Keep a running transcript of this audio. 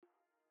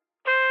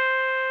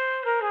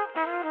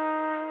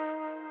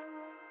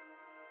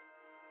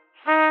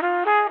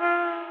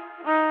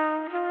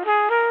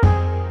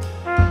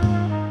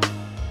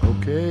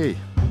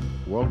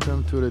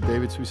Welcome to the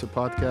David Suissa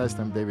podcast.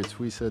 I'm David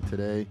Suissa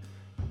today.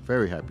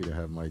 Very happy to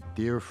have my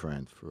dear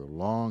friend for a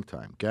long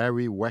time,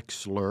 Gary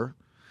Wexler.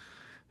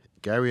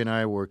 Gary and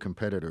I were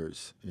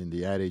competitors in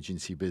the ad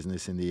agency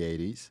business in the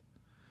 80s.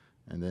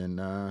 And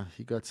then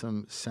he got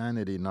some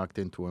sanity knocked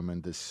into him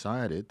and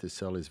decided to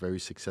sell his very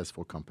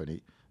successful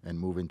company and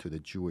move into the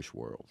Jewish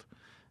world.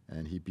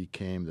 And he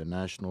became the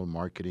national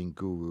marketing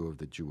guru of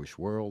the Jewish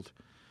world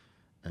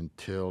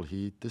until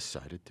he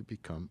decided to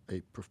become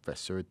a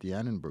professor at the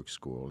Annenberg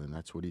School. And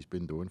that's what he's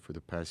been doing for the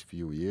past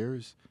few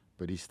years.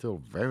 But he's still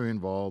very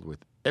involved with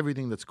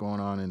everything that's going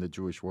on in the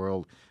Jewish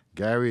world.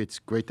 Gary, it's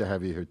great to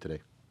have you here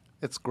today.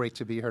 It's great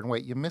to be here. And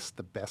wait, you missed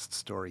the best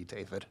story,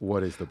 David.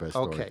 What is the best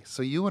story? Okay,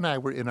 so you and I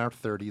were in our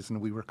 30s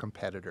and we were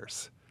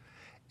competitors.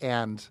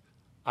 And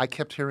I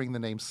kept hearing the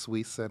name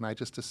Suissa, and I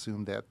just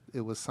assumed that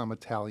it was some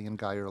Italian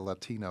guy or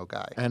Latino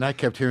guy. And I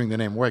kept hearing the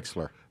name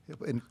Wexler.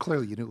 And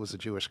clearly you knew it was a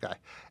Jewish guy.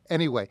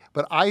 Anyway,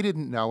 but I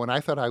didn't know, and I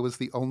thought I was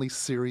the only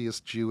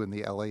serious Jew in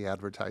the LA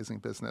advertising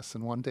business.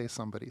 And one day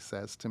somebody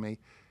says to me,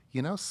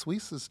 you know,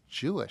 Suissa's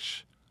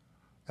Jewish.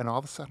 And all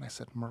of a sudden I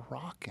said,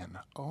 Moroccan.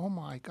 Oh,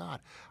 my God.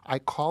 I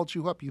called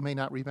you up. You may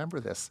not remember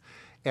this.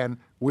 And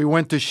we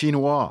went to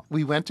Chinois.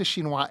 We went to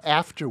Chinois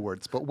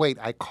afterwards. But wait,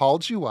 I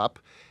called you up.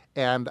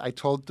 And I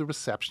told the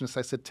receptionist,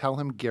 I said, tell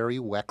him Gary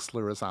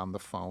Wexler is on the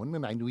phone.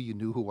 And I knew you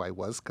knew who I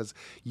was because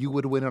you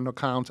would win an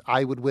account,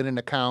 I would win an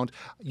account,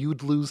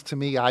 you'd lose to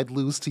me, I'd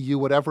lose to you,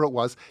 whatever it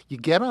was. You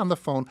get on the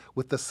phone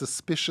with a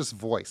suspicious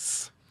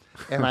voice.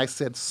 And I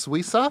said,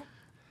 Suissa?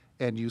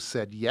 And you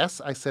said,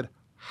 yes. I said,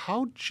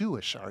 how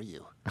Jewish are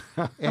you?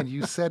 And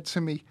you said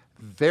to me,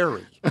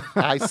 very.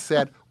 I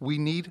said, we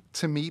need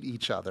to meet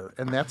each other.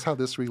 And that's how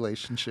this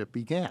relationship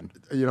began.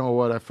 You know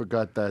what? I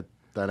forgot that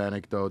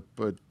anecdote,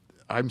 but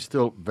I'm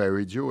still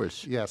very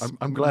Jewish. Yes,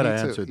 I'm glad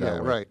I too. answered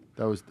that way. Right.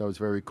 That was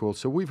very cool.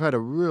 So we've had a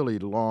really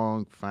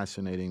long,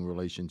 fascinating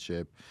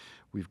relationship.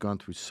 We've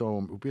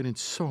been in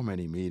so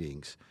many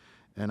meetings,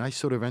 and I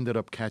sort of ended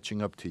up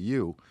catching up to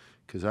you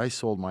because I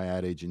sold my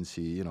ad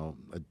agency,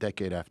 a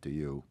decade after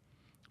you,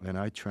 and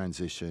I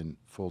transitioned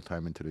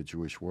full-time into the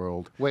Jewish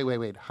world.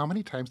 Wait. How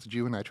many times did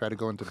you and I try to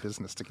go into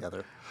business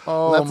together?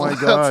 Oh, my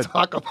God. Let's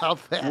talk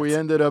about that. We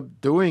ended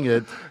up doing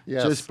it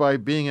Yes. just by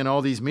being in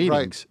all these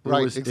meetings.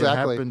 Right, It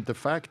exactly. happened de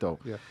facto.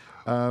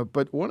 Yeah.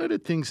 But one of the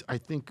things I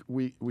think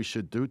we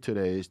should do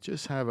today is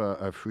just have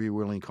a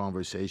freewheeling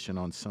conversation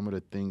on some of the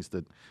things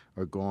that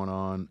are going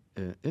on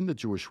in the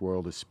Jewish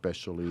world,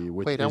 especially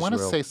with Israel. Wait, I want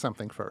to say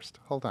something first.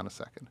 Hold on a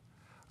second.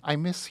 I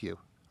miss you.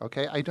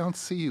 Okay, I don't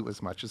see you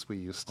as much as we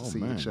used to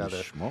see each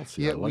other.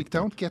 Yeah, we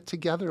don't get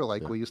together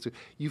like we used to.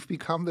 You've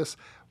become this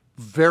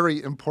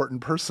very important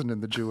person in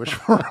the Jewish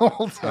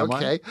world.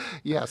 Okay,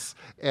 yes.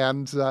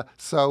 And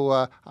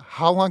so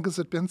how long has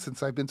it been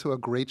since I've been to a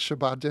great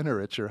Shabbat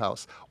dinner at your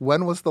house?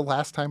 When was the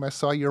last time I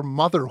saw your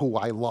mother, who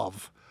I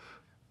love?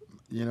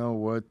 You know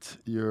what?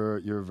 You're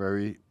a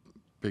very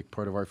big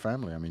part of our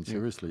family. I mean,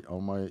 seriously. Oh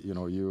my!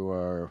 You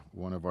are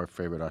one of our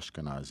favorite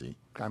Ashkenazi.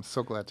 I'm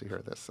so glad to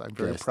hear this. I'm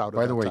very Yes. proud of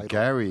By that the way, title.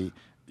 Gary,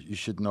 you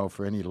should know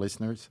for any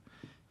listeners,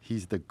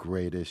 he's the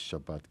greatest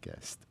Shabbat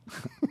guest.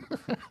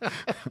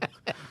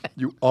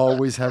 You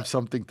always have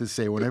something to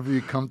say. Whenever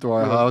you come to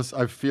our house,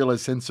 I feel a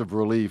sense of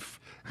relief.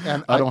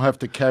 And I don't have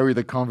to carry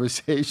the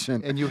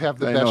conversation. And you have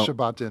the I best know.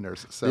 Shabbat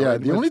dinners. So Yeah,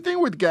 the only thing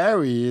with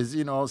Gary is,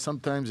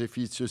 sometimes if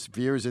he just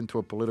veers into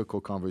a political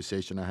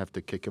conversation, I have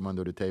to kick him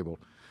under the table.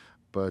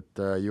 But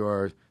you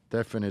are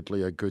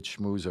definitely a good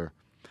schmoozer.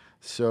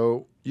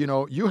 So,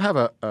 you have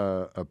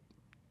a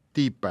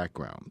deep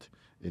background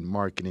in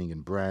marketing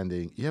and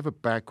branding. You have a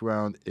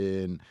background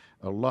in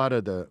a lot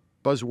of the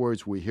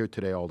buzzwords we hear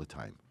today all the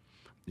time.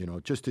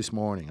 Just this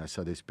morning, I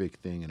saw this big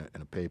thing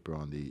in a paper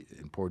on the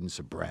importance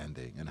of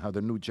branding and how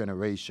the new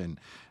generation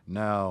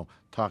now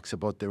talks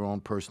about their own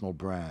personal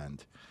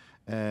brand.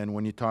 And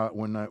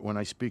when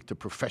I speak to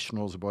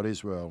professionals about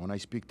Israel, when I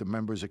speak to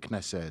members of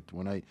Knesset,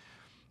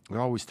 we're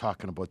always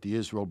talking about the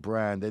Israel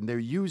brand, and they're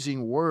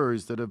using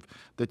words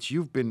that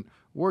you've been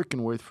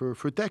working with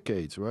for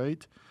decades,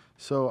 right?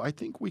 So I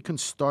think we can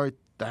start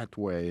that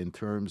way in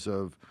terms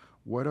of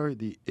what are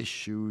the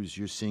issues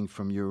you're seeing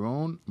from your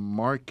own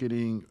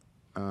marketing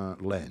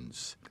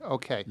lens.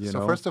 Okay.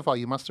 So first of all,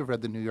 you must have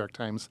read the New York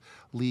Times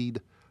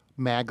lead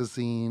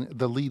magazine,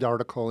 the lead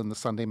article in the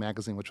Sunday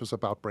magazine, which was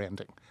about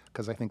branding,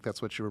 because I think that's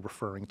what you were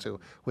referring to,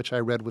 which I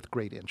read with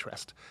great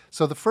interest.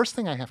 So the first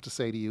thing I have to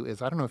say to you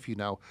is, I don't know if you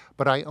know,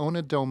 but I own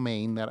a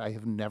domain that I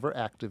have never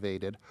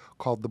activated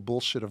called The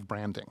Bullshit of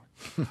Branding,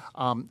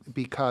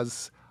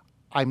 because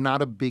I'm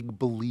not a big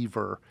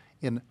believer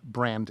in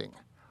branding.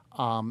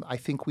 I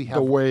think we have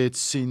The way it's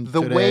seen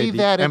the today, way the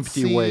that it's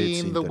empty way it's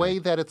seen, seen the today. way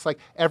that it's like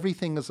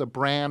everything is a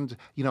brand.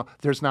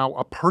 There's now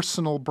a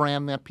personal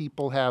brand that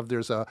people have.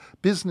 There's a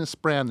business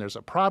brand. There's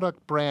a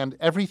product brand.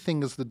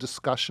 Everything is the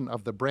discussion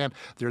of the brand.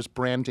 There's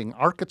branding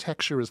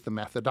architecture is the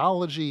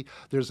methodology.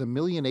 There's a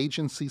million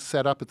agencies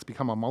set up. It's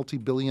become a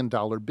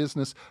multi-billion-dollar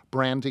business.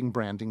 Branding,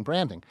 branding,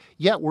 branding.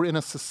 Yet we're in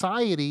a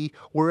society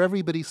where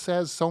everybody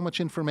says so much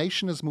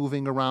information is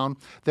moving around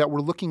that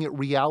we're looking at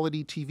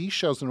reality TV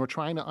shows and we're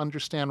trying to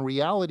understand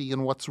reality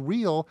and what's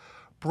real.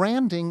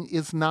 Branding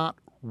is not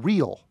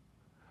real.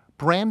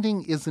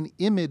 Branding is an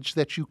image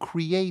that you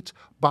create,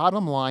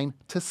 bottom line,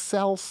 to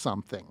sell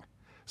something.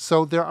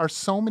 So there are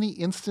so many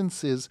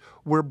instances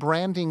where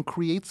branding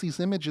creates these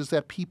images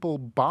that people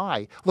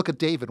buy. Look at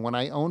David. When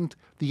I owned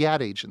the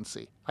ad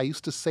agency, I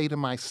used to say to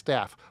my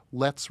staff,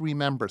 let's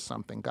remember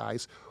something,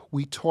 guys.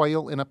 We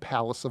toil in a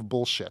palace of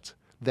bullshit.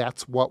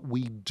 That's what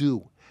we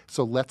do.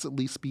 So let's at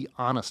least be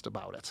honest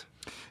about it.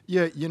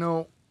 Yeah,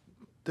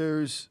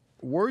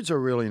 words are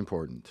really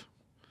important.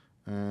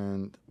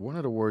 And one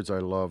of the words I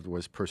loved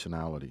was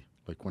personality,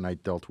 like when I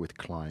dealt with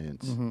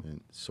clients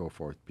and so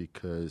forth,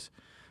 because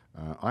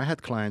I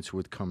had clients who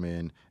would come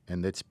in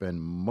and they'd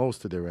spend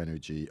most of their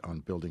energy on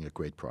building a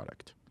great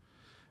product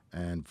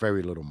and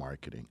very little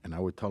marketing. And I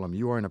would tell them,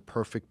 you are in a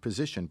perfect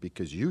position,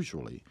 because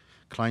usually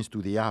clients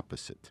do the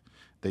opposite.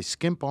 They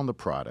skimp on the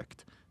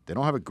product, they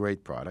don't have a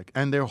great product,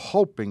 and they're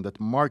hoping that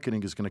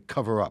marketing is going to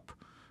cover up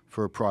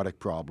for a product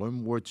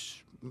problem,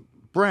 which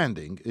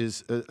branding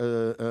is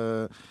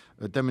a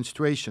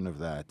demonstration of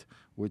that,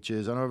 which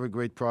is, I don't have a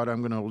great product,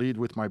 I'm going to lead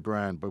with my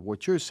brand. But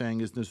what you're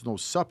saying is there's no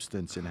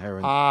substance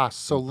inherent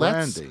So in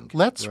branding.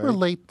 let's right?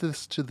 relate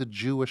this to the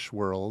Jewish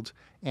world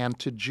and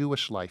to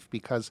Jewish life,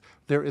 because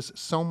there is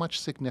so much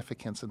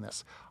significance in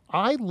this.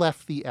 I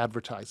left the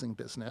advertising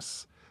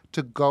business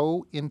to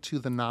go into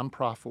the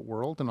nonprofit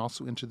world and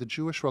also into the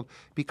Jewish world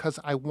because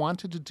I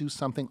wanted to do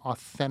something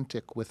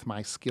authentic with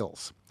my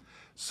skills.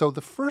 So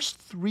the first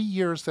 3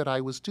 years that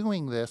I was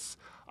doing this,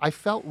 I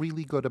felt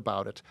really good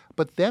about it.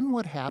 But then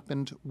what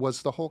happened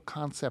was the whole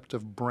concept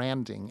of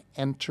branding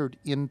entered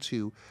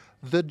into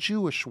the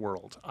Jewish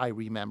world, I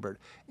remembered.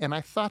 And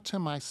I thought to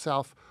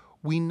myself,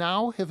 we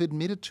now have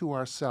admitted to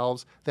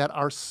ourselves that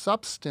our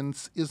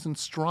substance isn't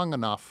strong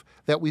enough,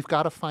 that we've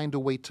got to find a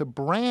way to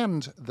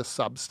brand the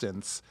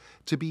substance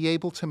to be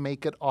able to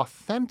make it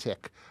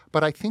authentic.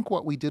 But I think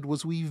what we did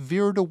was we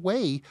veered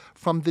away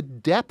from the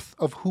depth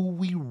of who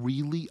we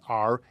really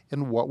are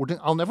and what we're doing.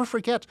 I'll never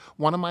forget,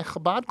 one of my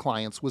Chabad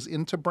clients was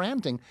into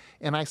branding,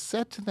 and I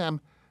said to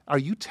them, are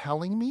you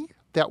telling me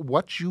that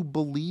what you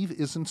believe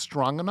isn't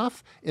strong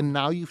enough, and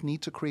now you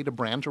need to create a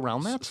brand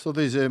around that? So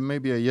there's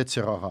maybe a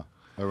yetzer hara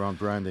around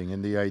branding,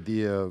 and the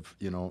idea of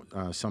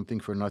something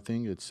for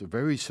nothing. It's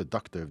very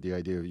seductive. The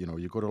idea of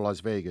you go to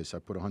Las Vegas, I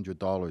put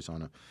 $100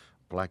 on a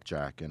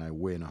blackjack and I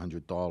win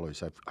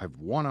 $100. I've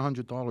won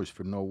 $100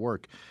 for no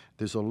work.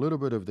 There's a little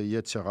bit of the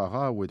yetzer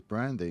hara with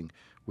branding,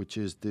 which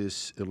is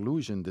this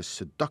illusion, this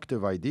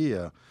seductive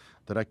idea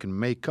that I can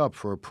make up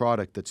for a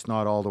product that's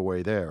not all the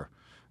way there.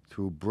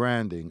 Through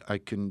branding, I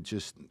can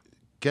just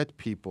get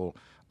people.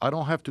 I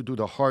don't have to do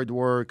the hard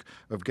work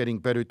of getting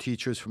better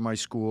teachers for my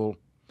school.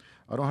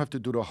 I don't have to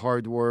do the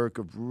hard work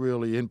of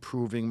really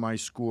improving my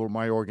school,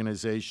 my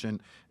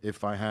organization,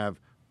 if I have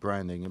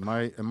branding. Am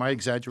I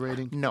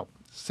exaggerating? No.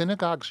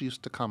 Synagogues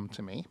used to come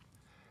to me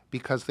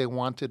because they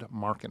wanted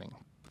marketing.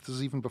 This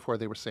is even before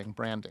they were saying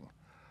branding.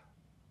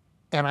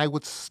 And I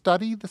would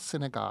study the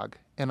synagogue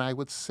and I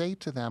would say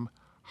to them,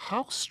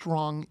 how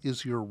strong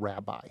is your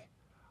rabbi?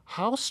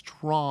 How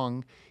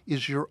strong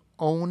is your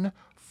own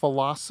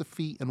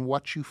philosophy and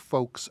what you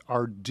folks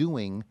are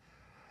doing?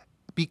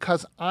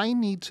 Because I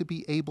need to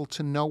be able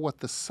to know what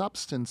the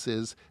substance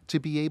is to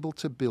be able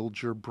to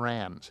build your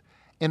brand.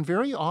 And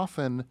very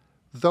often,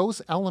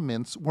 those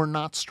elements were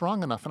not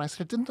strong enough. And I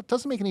said, it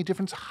doesn't make any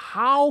difference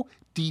how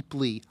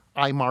deeply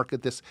I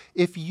market this.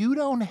 If you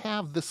don't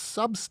have the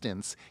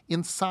substance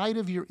inside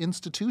of your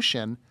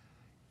institution,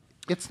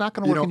 it's not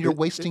going to work, and you're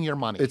wasting your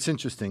money. It's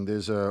interesting.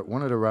 There's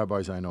one of the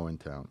rabbis I know in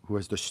town who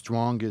has the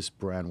strongest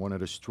brand, one of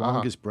the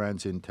strongest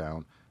brands in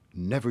town,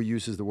 never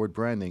uses the word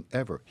branding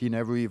ever. He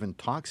never even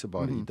talks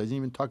about it. He doesn't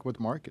even talk about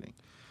marketing.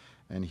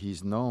 And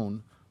he's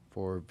known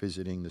for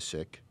visiting the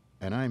sick,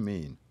 and I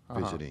mean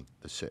visiting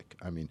the sick.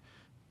 I mean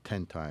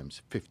 10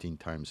 times, 15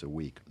 times a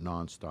week,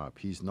 nonstop.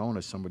 He's known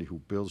as somebody who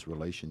builds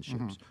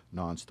relationships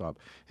nonstop.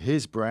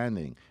 His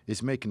branding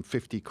is making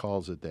 50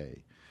 calls a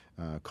day,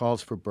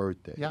 calls for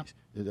birthdays. Yeah.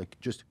 Like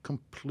just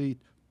complete,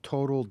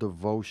 total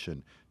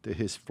devotion to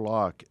his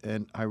flock.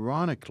 And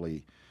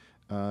ironically,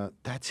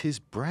 that's his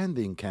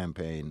branding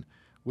campaign,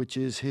 which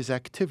is his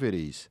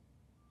activities.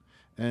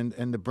 And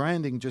the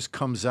branding just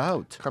comes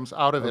out. Comes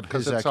out of it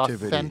because it's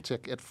activity.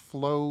 authentic. It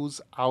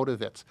flows out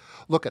of it.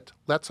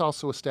 Let's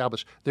also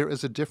establish there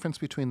is a difference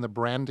between the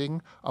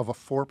branding of a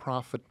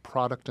for-profit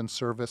product and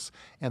service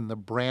and the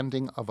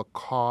branding of a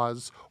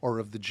cause or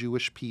of the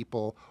Jewish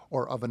people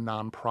or of a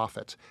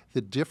nonprofit.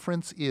 The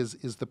difference is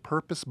the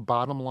purpose,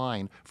 bottom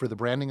line, for the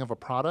branding of a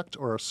product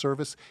or a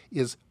service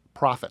is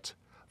profit.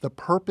 The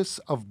purpose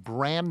of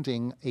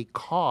branding a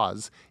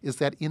cause is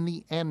that in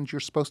the end, you're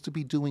supposed to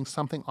be doing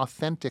something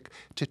authentic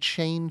to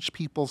change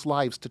people's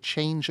lives, to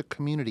change a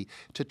community,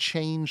 to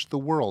change the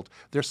world.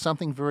 There's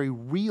something very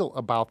real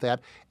about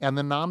that. And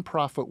the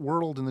nonprofit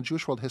world and the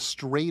Jewish world has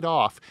strayed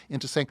off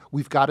into saying,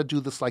 we've got to do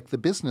this like the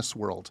business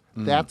world.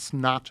 That's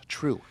not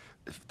true.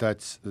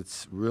 That's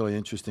really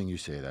interesting you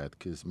say that,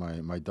 because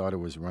my daughter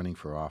was running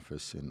for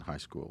office in high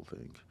school, I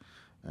think,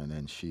 and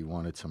then she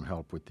wanted some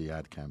help with the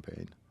ad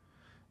campaign.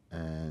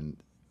 And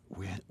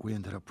we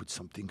ended up with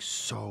something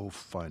so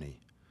funny.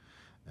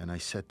 And I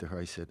said to her,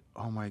 I said,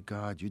 oh my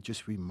God, you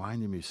just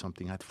reminded me of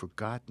something I'd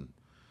forgotten.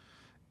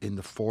 In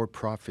the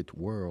for-profit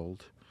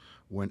world,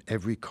 when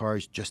every car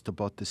is just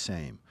about the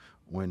same,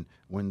 when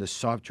the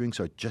soft drinks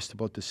are just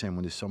about the same,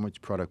 when there's so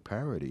much product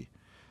parity,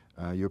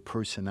 your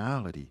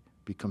personality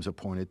becomes a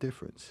point of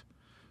difference.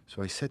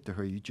 So I said to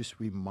her, you just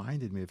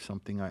reminded me of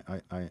something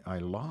I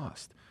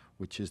lost,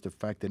 which is the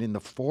fact that in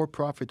the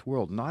for-profit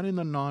world, not in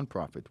the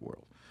non-profit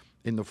world,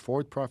 in the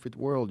for-profit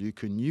world, you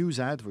can use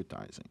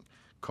advertising,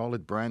 call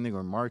it branding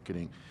or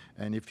marketing,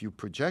 and if you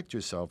project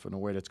yourself in a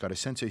way that's got a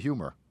sense of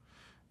humor,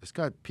 it's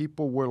got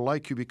people will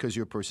like you because of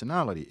your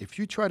personality. If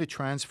you try to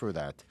transfer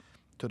that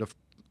to the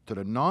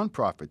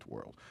nonprofit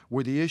world,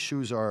 where the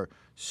issues are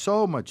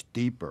so much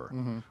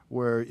deeper,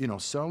 where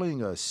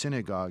selling a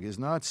synagogue is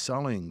not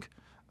selling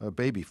a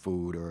baby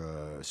food or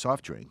a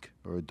soft drink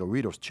or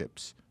Doritos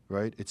chips,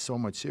 right? It's so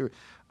much serious.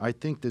 I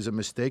think there's a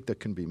mistake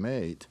that can be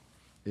made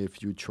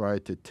if you try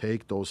to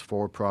take those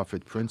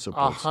for-profit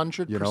principles.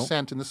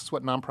 100%, and this is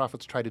what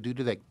nonprofits try to do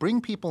today. Bring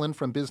people in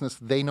from business,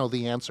 they know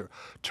the answer.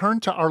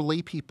 Turn to our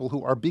lay people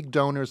who are big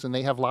donors and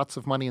they have lots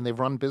of money and they've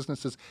run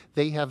businesses,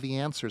 they have the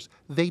answers.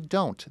 They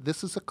don't.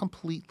 This is a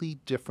completely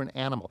different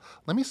animal.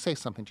 Let me say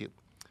something to you.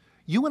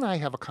 You and I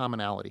have a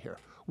commonality here.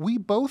 We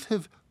both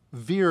have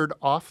veered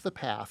off the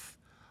path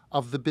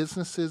of the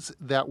businesses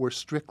that were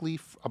strictly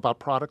about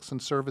products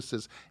and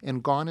services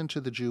and gone into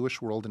the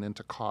Jewish world and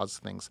into cause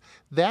things.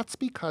 That's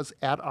because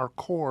at our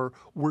core,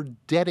 we're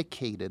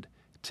dedicated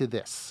to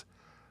this.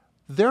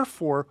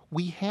 Therefore,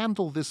 we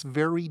handle this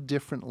very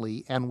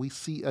differently and we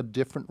see a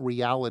different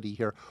reality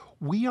here.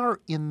 We are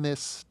in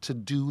this to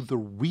do the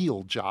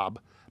real job,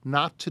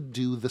 not to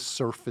do the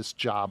surface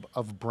job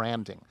of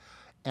branding.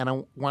 And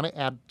I want to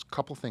add a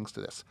couple things to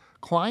this.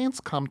 Clients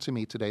come to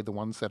me today, the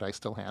ones that I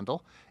still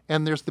handle,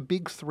 and there's the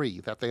big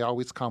three that they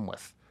always come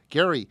with.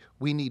 Gary,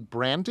 we need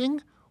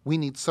branding, we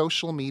need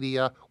social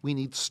media, we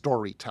need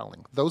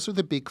storytelling. Those are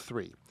the big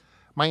three.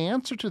 My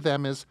answer to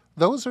them is,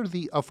 those are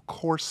the of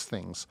course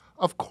things.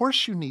 Of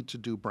course you need to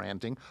do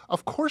branding.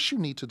 Of course you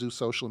need to do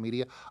social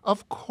media.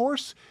 Of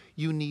course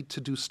you need to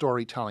do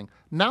storytelling.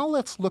 Now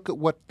let's look at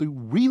what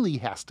really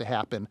has to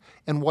happen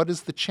and what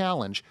is the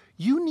challenge.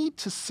 You need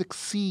to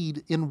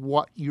succeed in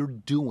what you're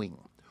doing.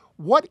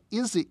 What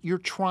is it you're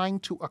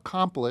trying to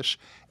accomplish,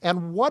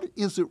 and what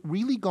is it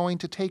really going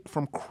to take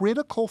from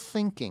critical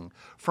thinking,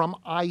 from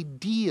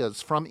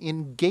ideas, from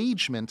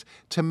engagement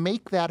to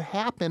make that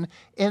happen?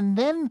 And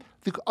then,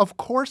 of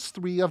course,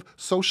 three of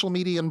social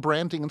media and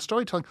branding and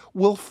storytelling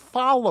will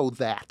follow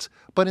that.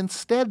 But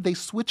instead, they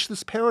switch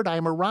this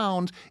paradigm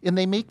around and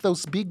they make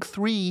those big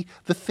three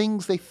the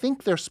things they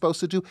think they're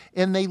supposed to do,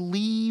 and they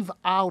leave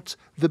out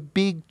the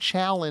big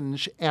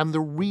challenge and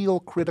the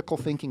real critical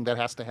thinking that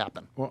has to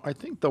happen. Well, I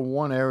think the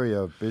one area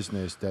of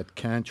business that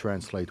can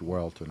translate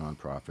well to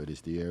nonprofit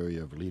is the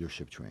area of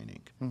leadership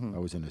training. I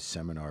was in a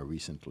seminar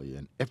recently,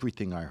 and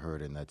everything I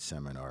heard in that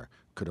seminar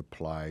could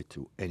apply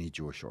to any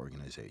Jewish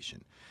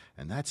organization.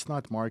 And that's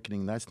not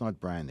marketing, that's not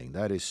branding.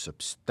 That is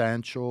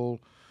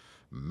substantial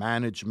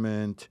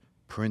management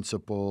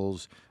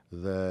principles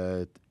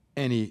that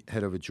any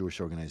head of a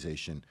Jewish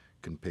organization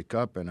can pick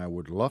up, and I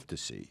would love to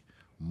see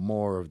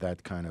more of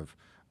that kind of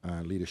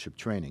leadership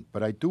training.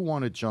 But I do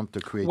want to jump to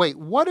create... Wait,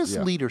 what is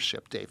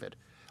leadership, David?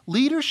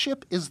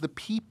 Leadership is the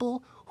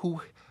people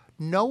who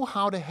know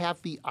how to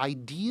have the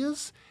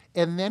ideas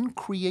and then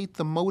create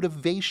the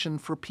motivation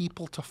for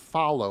people to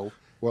follow.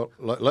 Well,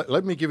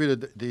 let me give you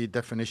the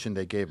definition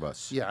they gave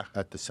us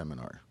at the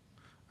seminar.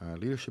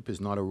 Leadership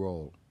is not a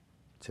role.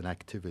 It's an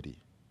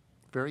activity.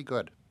 Very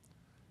good.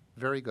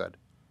 Very good.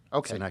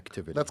 Okay. It's an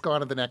activity. Let's go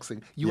on to the next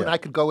thing. You and I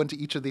could go into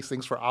each of these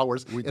things for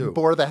hours and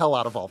bore the hell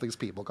out of all these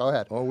people. Go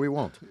ahead. Oh, we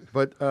won't.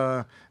 But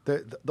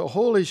the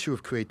whole issue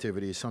of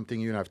creativity is something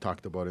you and I have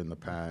talked about in the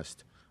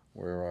past,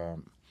 where,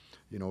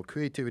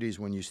 creativity is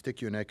when you stick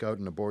your neck out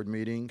in a board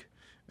meeting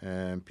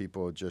and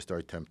people just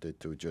are tempted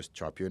to just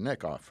chop your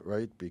neck off,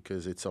 right?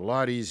 Because it's a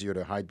lot easier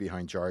to hide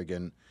behind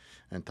jargon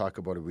and talk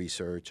about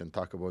research and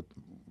talk about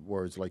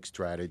words like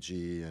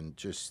strategy and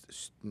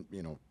just,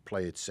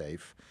 play it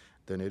safe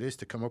than it is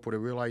to come up with a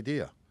real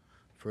idea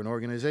for an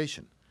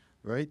organization,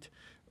 right?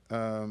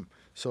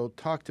 So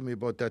talk to me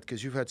about that,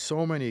 because you've had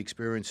so many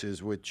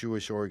experiences with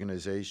Jewish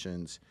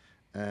organizations,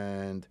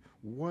 and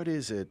what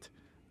is it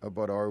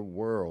about our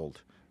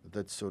world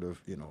that sort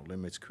of,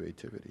 limits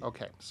creativity?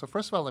 Okay. So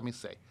first of all, let me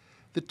say,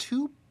 The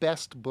two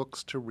best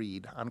books to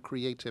read on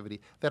creativity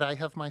that I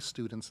have my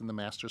students in the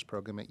master's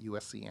program at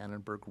USC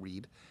Annenberg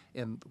read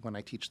when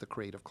I teach the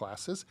creative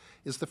classes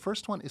is the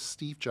first one is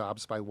Steve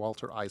Jobs by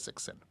Walter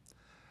Isaacson.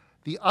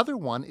 The other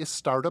one is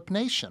Startup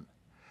Nation,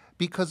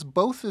 because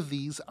both of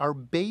these are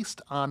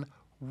based on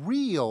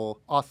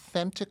real,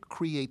 authentic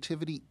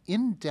creativity,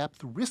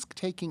 in-depth,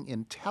 risk-taking,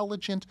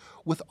 intelligent,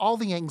 with all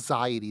the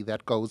anxiety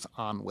that goes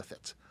on with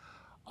it.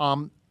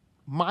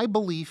 My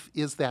belief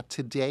is that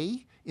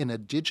today, in a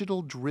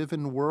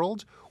digital-driven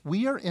world,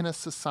 we are in a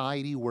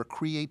society where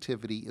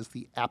creativity is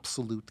the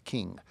absolute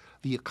king.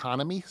 The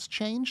economy has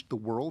changed, the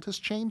world has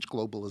changed,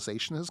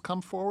 globalization has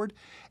come forward,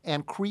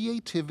 and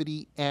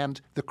creativity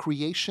and the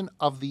creation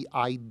of the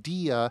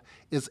idea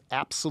is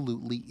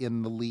absolutely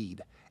in the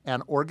lead.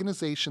 And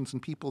organizations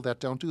and people that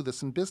don't do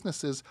this, and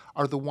businesses,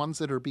 are the ones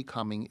that are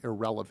becoming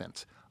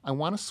irrelevant. I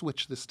want to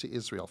switch this to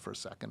Israel for a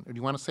second. Do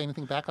you want to say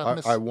anything back on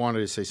this? I wanted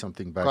to say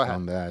something back Go ahead.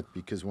 on that,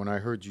 because when I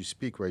heard you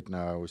speak right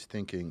now, I was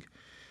thinking,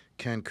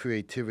 can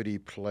creativity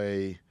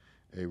play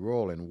a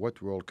role, and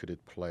what role could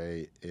it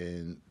play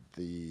in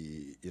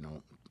the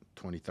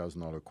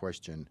 $20,000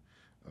 question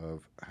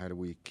of how do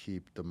we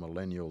keep the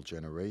millennial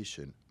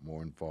generation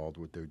more involved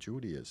with their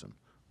Judaism?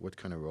 What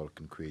kind of role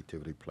can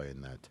creativity play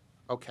in that?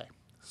 Okay,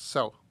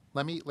 so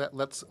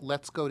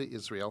let's go to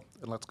Israel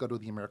and let's go to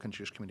the American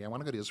Jewish community. I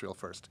want to go to Israel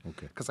first,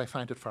 Okay. because I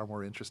find it far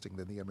more interesting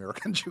than the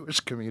American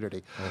Jewish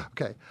community.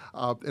 Okay,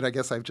 and I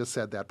guess I've just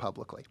said that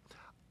publicly.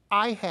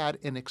 I had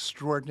an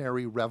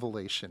extraordinary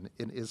revelation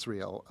in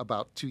Israel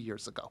about 2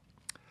 years ago.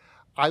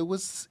 I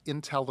was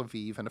in Tel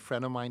Aviv, and a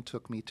friend of mine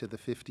took me to the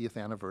 50th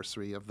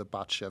anniversary of the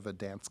Bat Sheva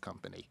Dance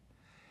Company.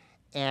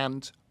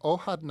 And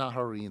Ohad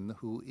Naharin,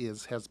 who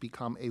has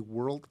become a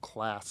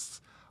world-class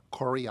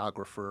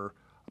choreographer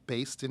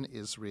based in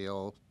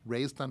Israel,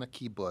 raised on a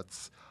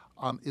kibbutz,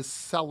 is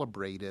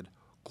celebrated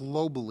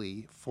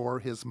globally for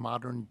his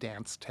modern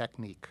dance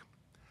technique.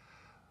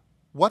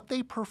 What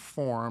they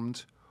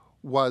performed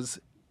was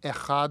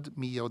Echad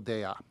Mi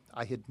Yodea.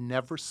 I had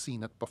never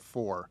seen it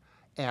before,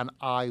 and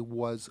I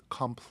was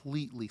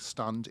completely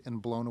stunned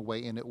and blown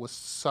away, and it was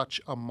such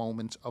a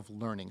moment of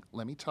learning.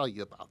 Let me tell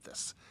you about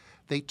this.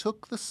 They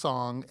took the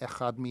song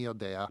Echad Mi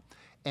Yodea,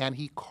 and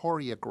he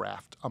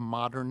choreographed a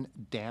modern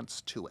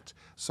dance to it.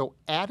 So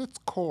at its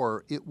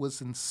core, it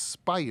was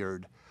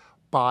inspired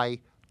by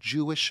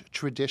Jewish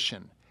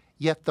tradition.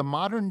 Yet the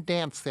modern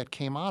dance that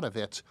came out of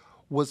it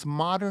was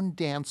modern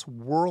dance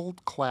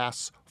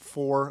world-class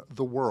for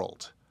the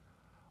world.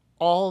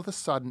 All of a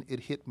sudden,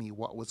 it hit me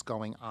what was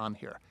going on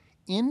here.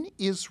 In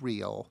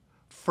Israel,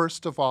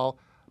 first of all,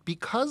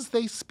 because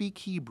they speak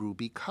Hebrew,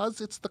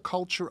 because it's the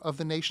culture of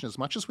the nation, as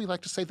much as we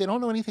like to say they don't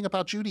know anything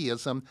about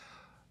Judaism,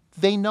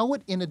 they know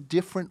it in a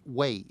different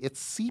way. It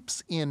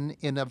seeps in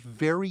a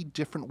very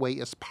different way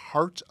as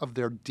part of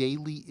their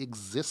daily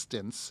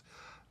existence.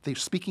 They're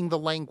speaking the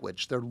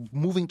language. They're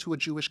moving to a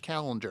Jewish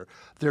calendar.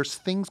 There's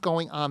things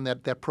going on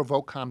that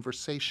provoke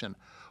conversation.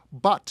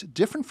 But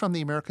different from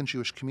the American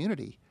Jewish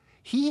community,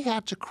 he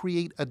had to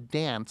create a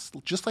dance,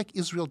 just like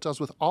Israel does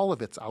with all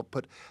of its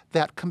output,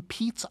 that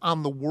competes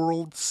on the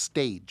world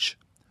stage.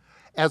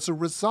 As a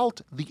result,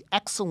 the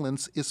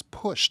excellence is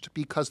pushed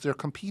because they're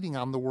competing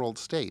on the world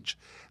stage.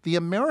 The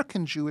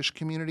American Jewish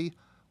community,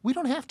 we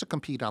don't have to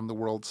compete on the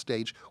world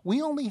stage. We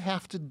only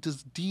have to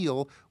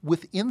deal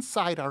with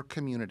inside our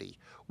community,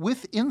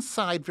 with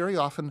inside, very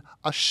often,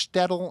 a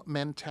shtetl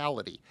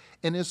mentality.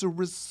 And as a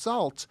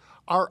result,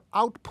 our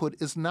output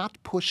is not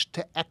pushed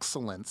to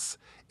excellence.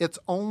 It's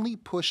only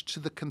pushed to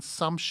the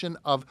consumption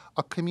of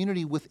a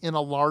community within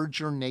a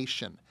larger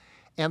nation.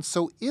 And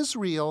so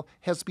Israel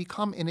has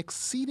become an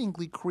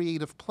exceedingly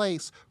creative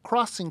place,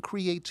 crossing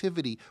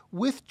creativity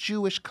with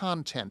Jewish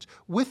content,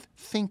 with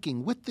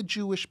thinking, with the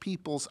Jewish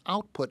people's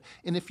output.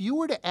 And if you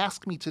were to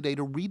ask me today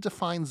to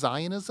redefine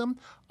Zionism,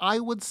 I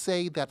would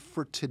say that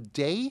for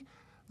today,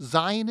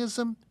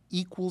 Zionism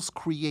equals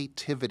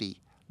creativity.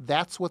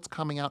 That's what's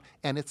coming out,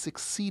 and it's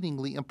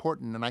exceedingly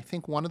important. And I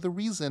think one of the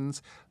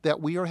reasons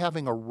that we are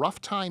having a rough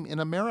time in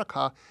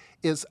America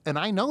is, and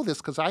I know this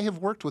because I have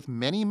worked with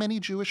many, many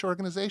Jewish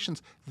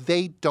organizations,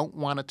 they don't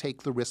want to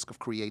take the risk of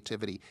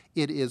creativity.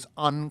 It is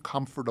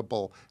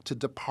uncomfortable to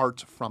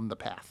depart from the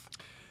path.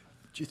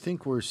 Do you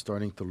think we're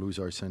starting to lose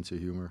our sense of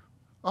humor?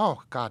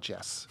 Oh, God,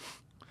 yes.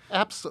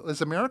 Absolutely.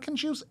 As American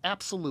Jews,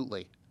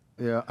 absolutely.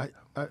 Yeah,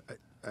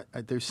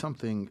 there's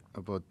something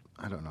about,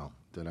 I don't know,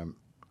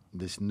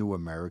 this new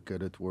America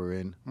that we're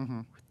in,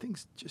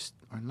 things just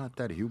are not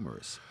that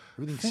humorous.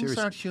 Everything's Things serious.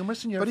 aren't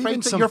humorous, and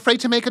But you're afraid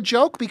to make a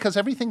joke because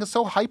everything is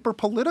so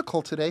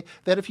hyper-political today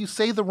that if you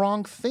say the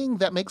wrong thing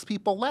that makes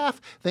people laugh,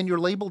 then you're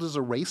labeled as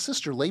a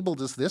racist, you're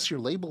labeled as this, you're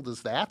labeled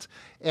as that.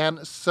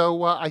 And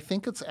so I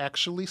think it's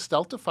actually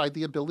stultified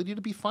the ability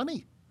to be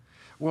funny.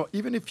 Well,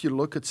 even if you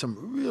look at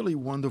some really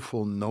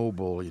wonderful,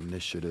 noble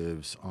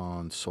initiatives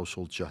on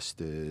social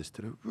justice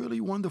that are really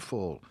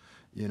wonderful,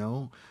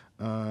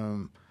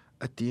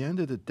 at the end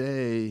of the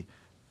day,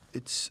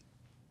 it's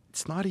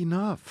not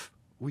enough.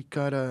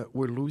 We're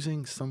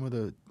losing some of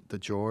the the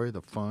joy,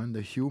 the fun,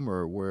 the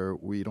humor, where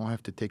we don't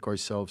have to take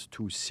ourselves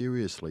too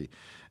seriously.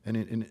 And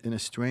in a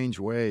strange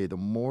way, the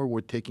more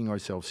we're taking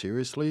ourselves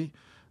seriously,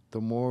 the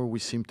more we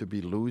seem to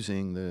be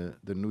losing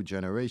the new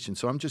generation.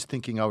 So I'm just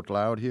thinking out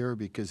loud here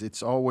because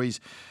it's always,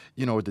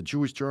 the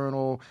Jewish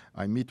Journal,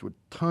 I meet with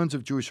tons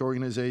of Jewish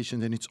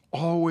organizations, and it's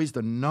always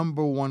the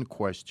number one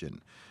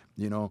question.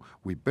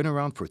 We've been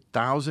around for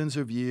thousands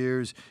of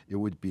years. It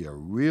would be a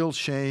real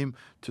shame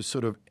to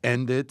sort of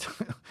end it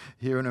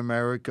here in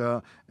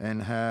America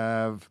and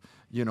have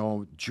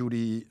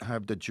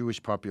the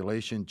Jewish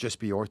population just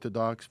be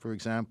Orthodox, for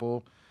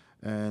example,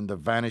 and the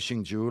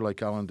vanishing Jew,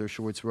 like Alan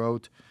Dershowitz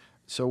wrote.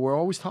 So we're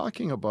always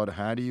talking about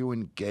how do you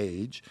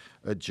engage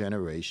a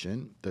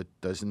generation that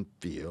doesn't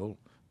feel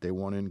they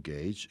want to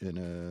engage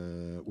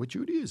with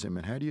Judaism,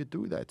 and how do you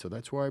do that? So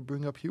that's why I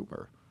bring up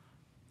humor,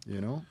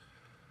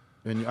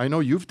 And I know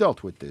you've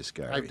dealt with this,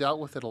 Gary. I've dealt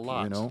with it a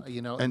lot.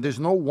 And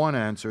there's no one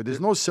answer. There's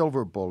no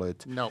silver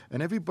bullet. No.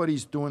 And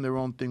everybody's doing their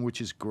own thing,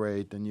 which is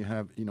great. And you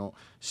have,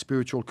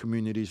 spiritual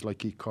communities like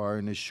Ikar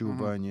and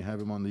Yeshuva, and you have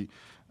them on the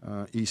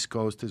East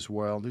Coast as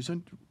well. There's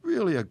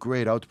really a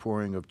great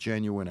outpouring of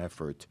genuine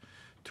effort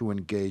to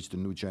engage the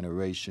new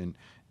generation,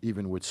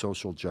 even with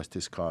social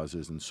justice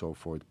causes and so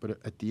forth. But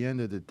at the end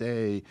of the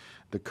day,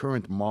 the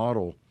current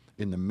model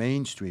in the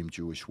mainstream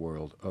Jewish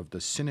world of the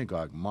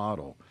synagogue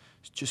model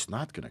is just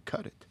not going to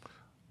cut it.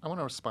 I want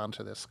to respond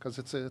to this because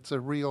it's a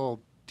real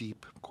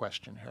deep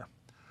question here.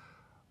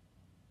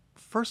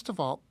 First of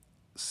all,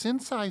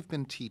 since I've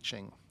been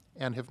teaching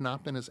and have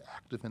not been as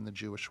active in the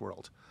Jewish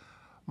world,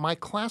 my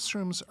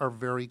classrooms are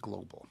very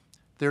global.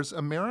 There's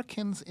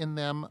Americans in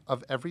them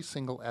of every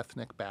single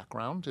ethnic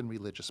background and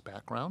religious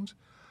background.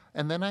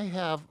 And then I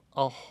have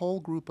a whole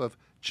group of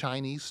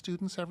Chinese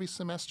students every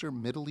semester,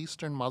 Middle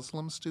Eastern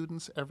Muslim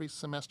students every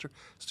semester,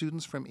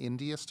 students from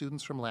India,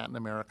 students from Latin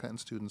America, and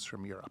students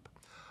from Europe.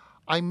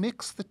 I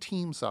mix the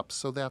teams up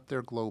so that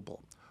they're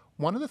global.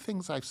 One of the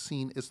things I've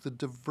seen is the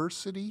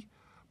diversity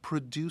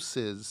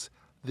produces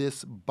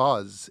this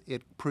buzz.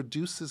 It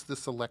produces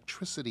this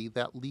electricity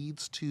that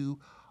leads to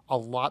a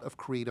lot of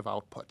creative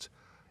output.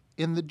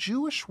 In the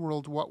Jewish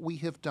world, what we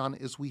have done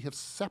is we have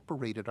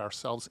separated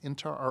ourselves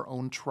into our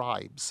own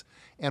tribes,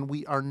 and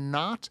we are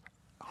not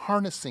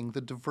harnessing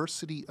the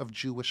diversity of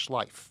Jewish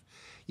life.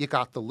 You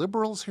got the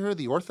liberals here,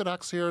 the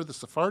Orthodox here, the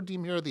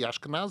Sephardim here, the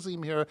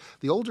Ashkenazim here,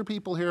 the older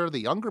people here, the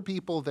younger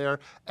people there.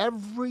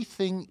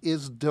 Everything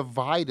is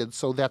divided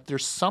so that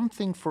there's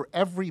something for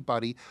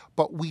everybody,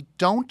 but we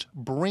don't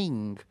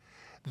bring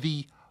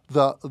the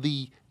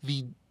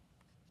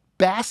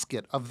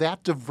basket of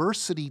that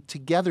diversity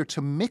together to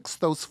mix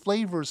those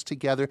flavors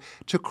together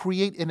to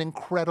create an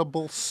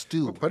incredible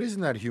stew. But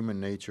isn't that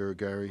human nature,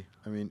 Gary?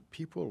 I mean,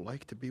 people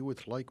like to be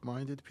with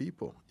like-minded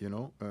people,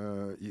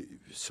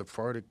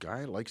 Sephardic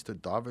guy likes to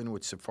daven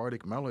with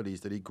Sephardic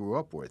melodies that he grew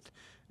up with.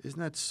 Isn't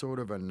that sort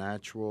of a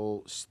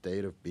natural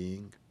state of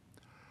being?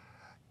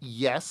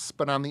 Yes,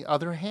 but on the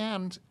other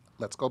hand,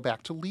 let's go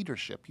back to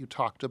leadership. You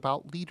talked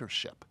about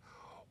leadership.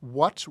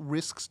 What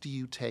risks do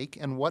you take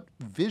and what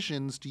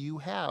visions do you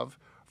have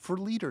for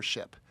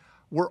leadership?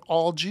 We're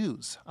all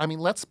Jews. I mean,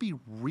 let's be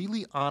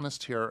really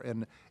honest here.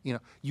 And,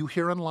 you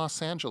hear in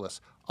Los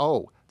Angeles,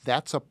 oh,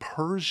 that's a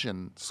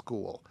Persian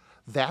school.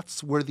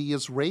 That's where the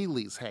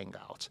Israelis hang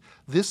out.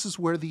 This is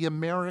where the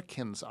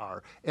Americans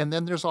are. And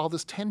then there's all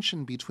this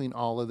tension between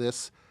all of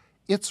this.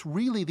 It's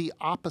really the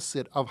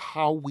opposite of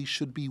how we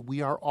should be.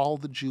 We are all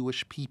the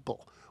Jewish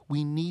people.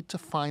 We need to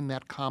find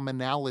that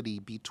commonality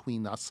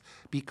between us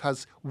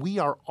because we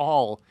are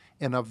all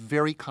in a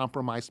very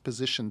compromised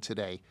position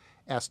today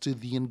as to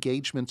the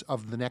engagement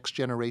of the next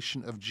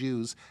generation of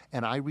Jews.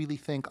 And I really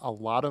think a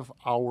lot of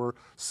our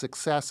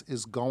success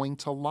is going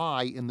to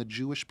lie in the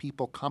Jewish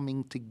people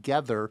coming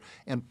together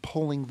and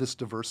pulling this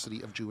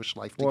diversity of Jewish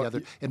life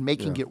together and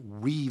making it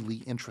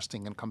really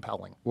interesting and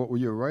compelling. Well,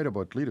 you're right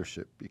about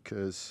leadership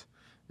because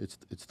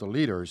it's the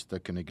leaders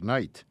that can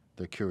ignite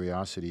the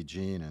curiosity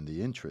gene and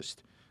the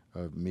interest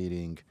of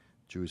meeting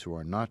Jews who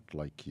are not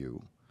like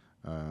you,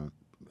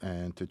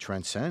 and to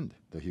transcend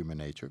the human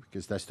nature,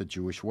 because that's the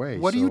Jewish way.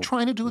 What are you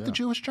trying to do with the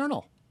Jewish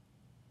Journal?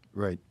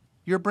 Right.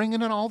 You're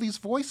bringing in all these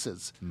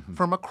voices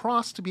from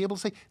across to be able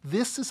to say,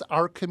 this is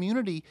our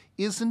community.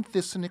 Isn't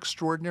this an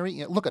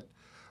extraordinary...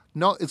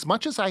 No, as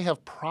much as I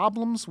have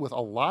problems with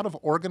a lot of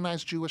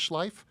organized Jewish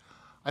life,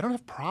 I don't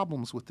have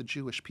problems with the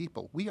Jewish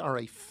people. We are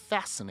a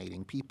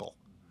fascinating people.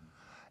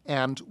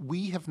 And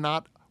we have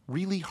not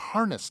really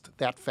harnessed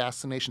that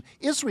fascination.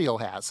 Israel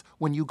has.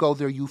 When you go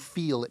there, you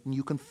feel it, and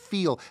you can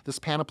feel this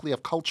panoply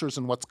of cultures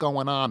and what's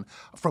going on,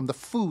 from the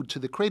food to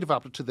the creative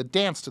output, to the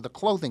dance, to the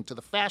clothing, to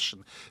the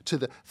fashion, to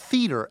the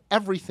theater,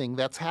 everything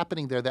that's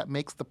happening there that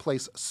makes the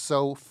place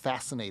so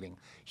fascinating.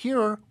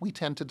 Here, we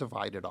tend to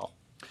divide it all.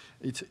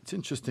 It's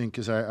interesting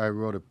because I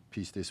wrote a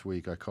piece this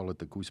week. I call it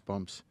the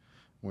goosebumps,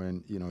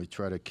 when you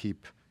try to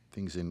keep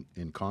things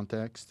in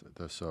context.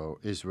 So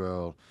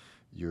Israel,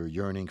 you're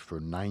yearning for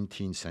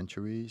 19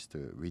 centuries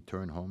to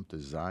return home to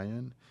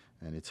Zion,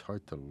 And it's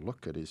hard to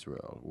look at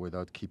Israel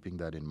without keeping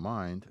that in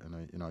mind.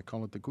 And I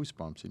call it the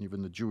goosebumps. And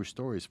even the Jewish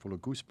story is full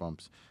of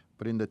goosebumps.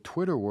 But in the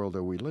Twitter world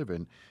that we live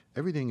in,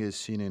 everything is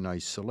seen in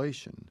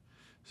isolation.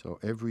 So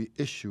every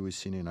issue is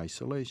seen in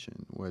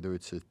isolation, whether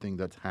it's a thing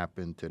that's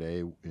happened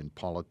today in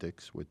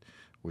politics with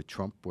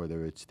Trump,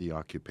 whether it's the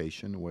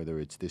occupation, whether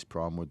it's this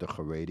problem with the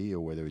Haredi, or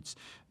whether it's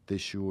this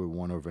issue or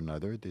one or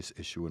another, this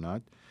issue or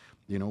not.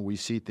 We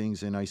see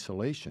things in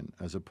isolation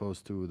as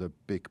opposed to the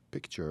big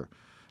picture.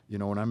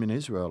 When I'm in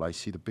Israel, I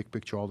see the big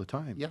picture all the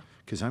time. Yeah.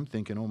 Because I'm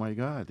thinking, oh my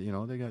God,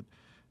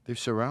 they're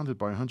surrounded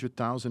by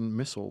 100,000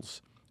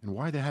 missiles, and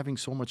why are they having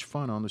so much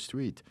fun on the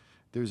street?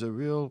 There's a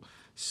real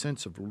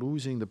sense of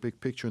losing the big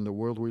picture in the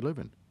world we live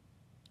in.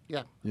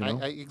 Yeah, You know?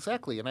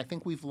 exactly. And I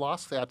think we've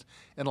lost that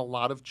in a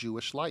lot of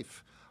Jewish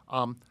life.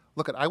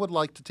 I would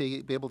like to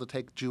be able to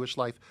take Jewish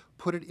life,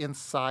 put it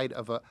inside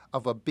of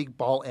a big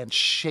ball and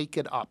shake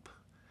it up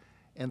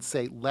and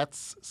say,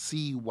 let's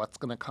see what's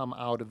going to come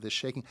out of this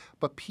shaking.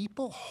 But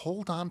people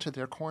hold on to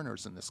their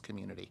corners in this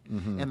community.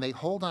 And they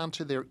hold on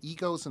to their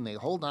egos, and they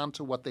hold on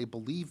to what they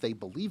believe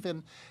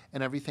in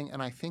and everything.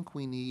 And I think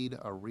we need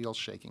a real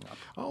shaking up.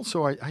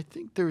 Also, I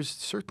think there's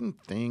certain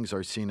things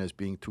are seen as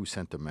being too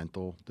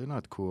sentimental. They're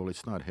not cool.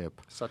 It's not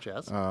hip. Such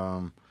as?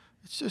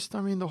 It's just,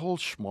 the whole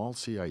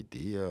schmaltzy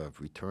idea of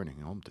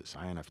returning home to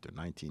Zion after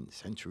 19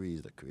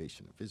 centuries, the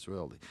creation of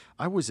Israel.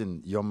 I was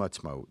in Yom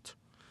Ha'atzmaut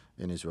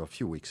in Israel a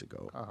few weeks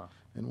ago.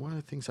 And one of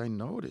the things I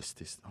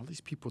noticed is all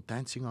these people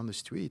dancing on the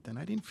street, and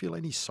I didn't feel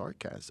any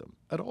sarcasm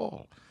at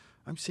all.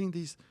 I'm seeing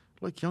these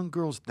young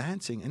girls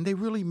dancing, and they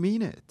really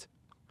mean it.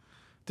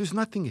 There's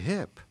nothing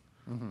hip.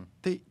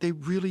 They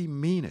really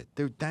mean it.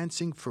 They're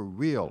dancing for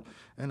real.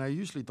 And I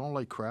usually don't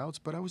like crowds,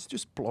 but I was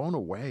just blown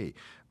away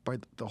by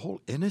the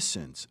whole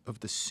innocence of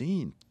the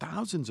scene.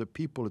 Thousands of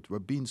people at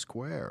Rabin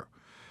Square.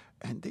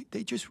 And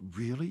they just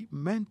really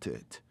meant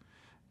it.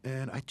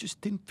 And I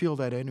just didn't feel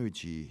that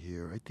energy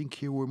here. I think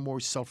here we're more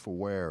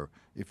self-aware,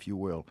 if you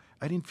will.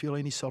 I didn't feel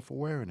any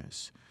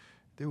self-awareness.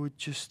 They were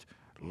just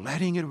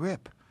letting it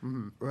rip,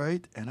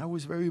 right? And I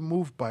was very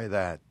moved by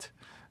that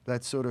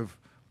sort of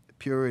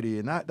purity.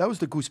 And that was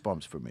the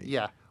goosebumps for me.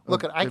 Yeah.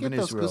 Look, I get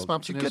those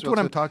goosebumps Do in you get Israel what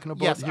too. I'm talking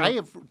about? Yes, here?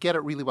 I get it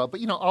really well. But,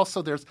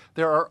 also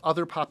there are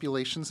other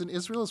populations in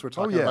Israel, as we're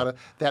talking about it,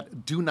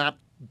 that do not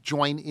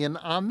join in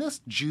on this.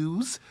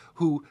 Jews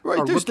who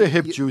Right, there's the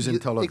hip Jews in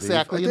Tel Aviv.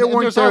 Exactly. They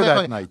weren't there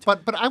that night.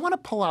 But I want to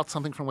pull out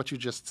something from what you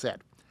just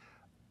said.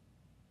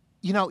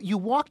 You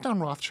walk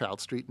down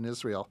Rothschild Street in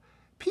Israel,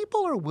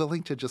 people are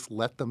willing to just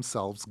let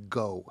themselves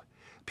go.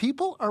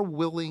 People are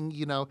willing,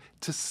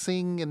 to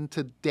sing and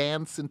to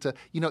dance and to,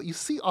 you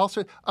see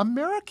also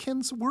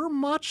Americans, we're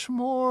much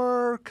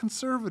more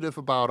conservative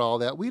about all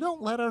that. We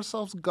don't let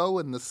ourselves go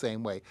in the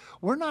same way.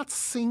 We're not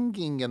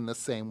singing in the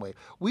same way.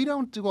 We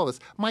don't do all this.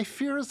 My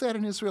fear is that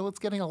in Israel, it's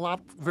getting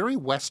very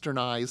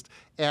westernized,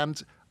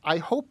 and I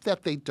hope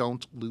that they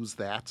don't lose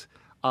that.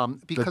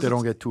 Because that they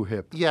don't get too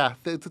hip. Yeah,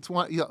 it's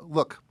one.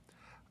 Look,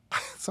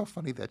 it's so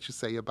funny that you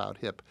say about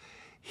hip.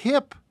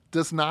 Hip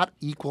does not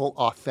equal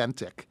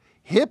authentic.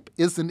 Hip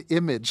is an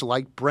image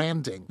like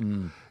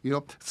branding,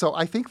 So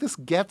I think this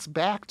gets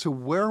back to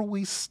where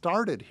we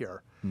started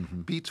here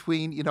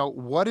between,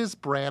 what is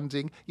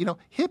branding?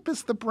 Hip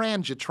is the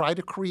brand you try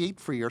to create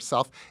for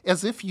yourself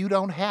as if you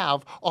don't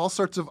have all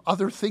sorts of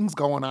other things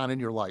going on in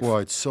your life. Well,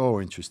 it's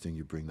so interesting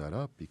you bring that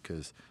up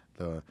because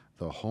the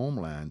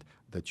homeland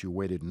that you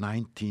waited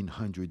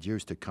 1,900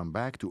 years to come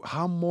back to,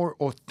 how more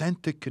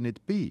authentic can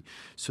it be?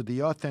 So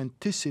the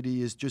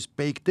authenticity is just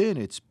baked in.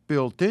 It's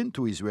built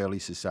into Israeli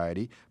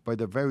society by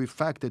the very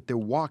fact that they're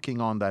walking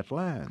on that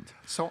land.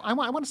 So I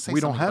want to say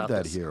we something don't have about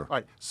that this. here. All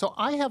right. So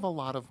I have a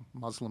lot of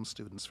Muslim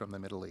students from the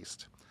Middle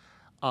East,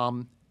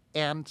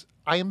 and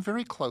I am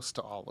very close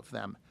to all of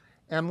them.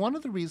 And one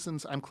of the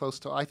reasons I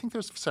think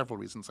there's several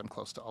reasons I'm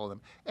close to all of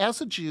them.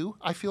 As a Jew,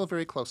 I feel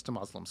very close to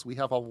Muslims. We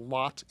have a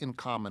lot in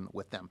common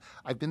with them.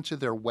 I've been to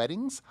their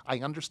weddings.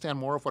 I understand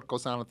more of what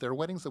goes on at their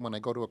weddings than when I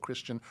go to a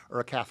Christian or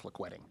a Catholic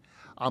wedding.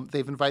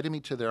 They've invited me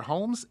to their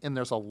homes, and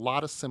there's a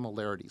lot of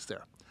similarities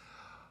there.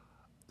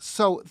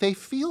 So they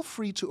feel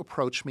free to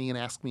approach me and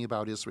ask me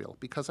about Israel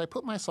because I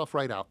put myself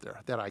right out there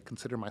that I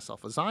consider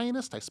myself a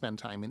Zionist. I spend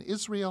time in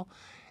Israel,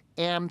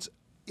 and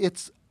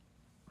it's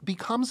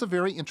becomes a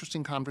very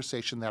interesting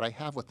conversation that I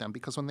have with them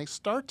because when they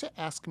start to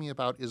ask me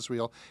about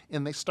Israel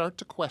and they start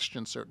to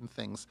question certain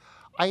things,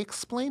 I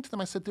explain to them,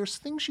 I said, there's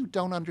things you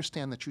don't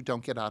understand that you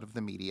don't get out of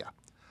the media.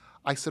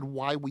 I said,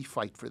 why we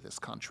fight for this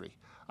country.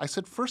 I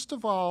said, first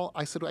of all,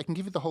 I can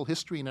give you the whole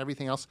history and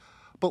everything else,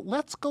 but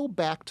let's go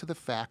back to the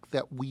fact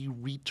that we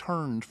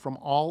returned from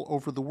all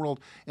over the world.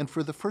 And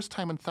for the first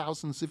time in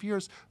thousands of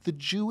years, the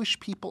Jewish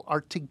people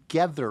are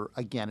together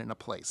again in a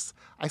place.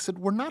 I said,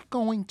 we're not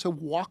going to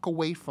walk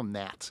away from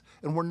that,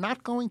 and we're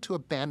not going to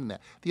abandon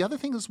that. The other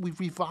thing is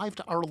we've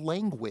revived our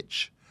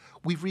language.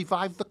 We've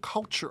revived the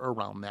culture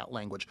around that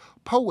language.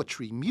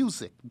 Poetry,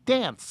 music,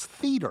 dance,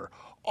 theater,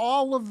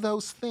 all of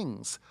those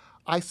things.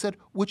 I said,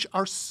 which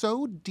are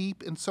so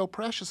deep and so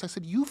precious. I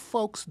said, you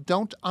folks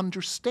don't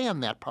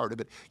understand that part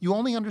of it. You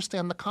only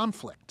understand the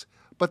conflict.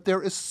 but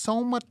there is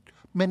so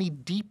many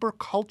deeper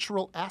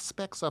cultural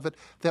aspects of it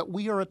that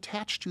we are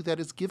attached to that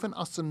has given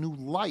us a new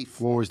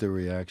life. What was the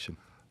reaction?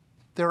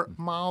 Their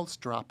mouths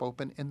drop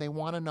open and they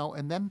want to know.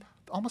 And then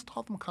almost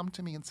all of them come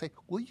to me and say,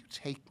 will you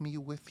take me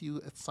with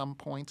you at some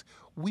point?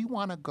 We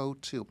want to go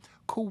to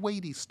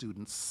Kuwaiti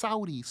students,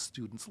 Saudi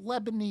students,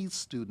 Lebanese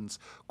students,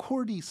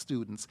 Kurdi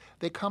students.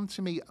 They come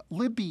to me,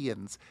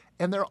 Libyans,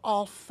 and they're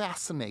all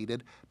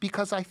fascinated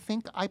because I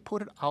think I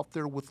put it out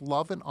there with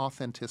love and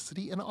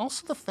authenticity, and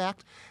also the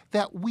fact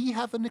that we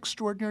have an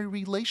extraordinary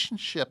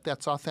relationship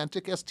that's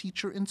authentic as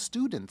teacher and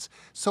students.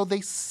 So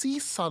they see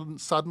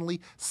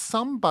suddenly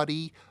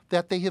somebody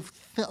that they have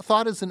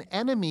thought is an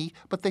enemy,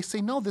 but they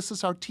say, no, this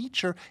is our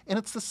teacher, and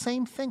it's the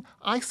same thing.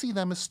 I see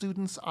them as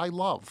students I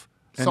love.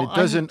 And so it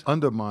doesn't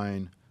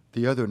undermine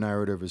the other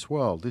narrative as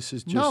well. This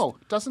is just no,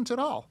 it doesn't at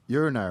all.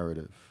 your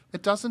narrative.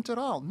 It doesn't at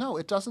all. No,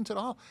 it doesn't at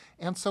all.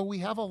 And so we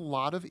have a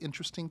lot of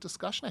interesting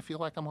discussion. I feel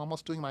like I'm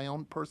almost doing my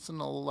own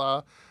personal,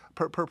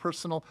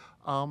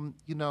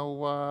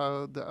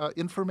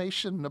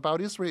 information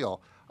about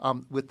Israel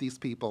with these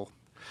people.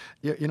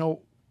 Yeah,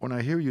 when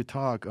I hear you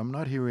talk, I'm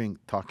not hearing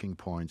talking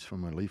points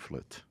from a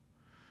leaflet.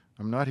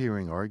 I'm not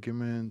hearing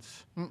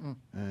arguments,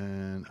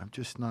 and I'm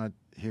just not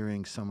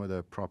hearing some of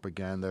the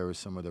propaganda or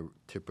some of the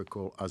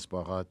typical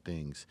asbarat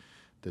things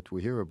that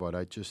we hear about.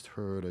 I just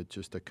heard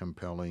just a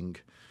compelling,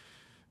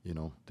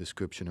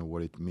 description of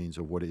what it means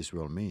or what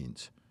Israel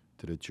means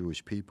to the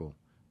Jewish people.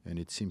 And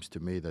it seems to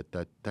me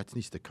that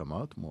needs to come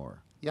out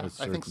more. Yeah,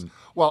 With I think so. certain-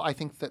 Well, I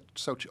think that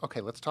so.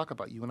 Okay, let's talk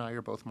about you and I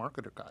are both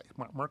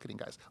marketing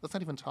guys. Let's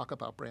not even talk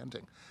about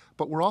branding.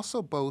 But we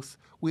also both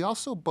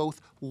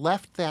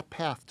left that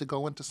path to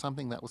go into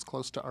something that was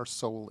close to our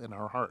soul and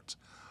our heart.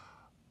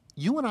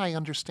 You and I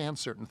understand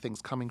certain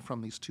things coming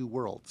from these two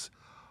worlds,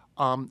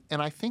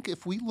 and I think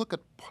if we look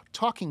at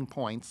talking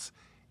points,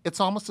 it's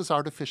almost as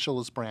artificial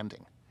as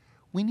branding.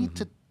 We need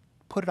to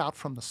put it out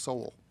from the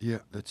soul. Yeah,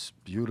 that's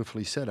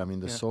beautifully said. I mean,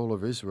 the Yeah. soul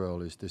of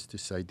Israel is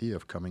this idea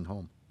of coming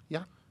home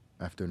Yeah.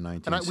 after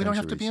 19 And we don't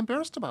have to be centuries.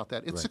 embarrassed about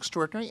that. It's Right.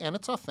 extraordinary, and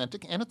it's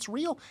authentic, and it's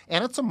real,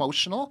 and it's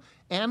emotional,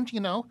 and,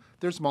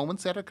 there's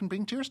moments that it can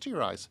bring tears to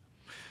your eyes.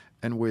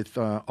 And with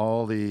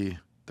all the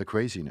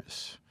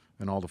craziness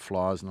and all the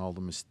flaws and all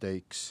the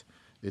mistakes,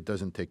 it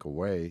doesn't take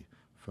away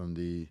from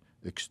the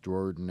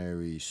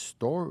extraordinary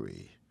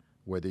story,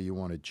 whether you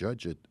want to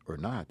judge it or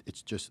not.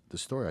 It's just the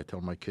story. I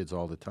tell my kids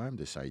all the time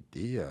this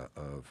idea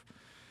of,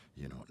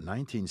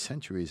 19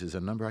 centuries is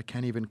a number I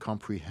can't even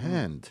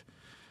comprehend.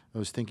 I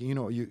was thinking,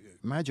 you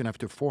imagine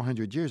after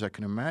 400 years, I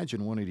can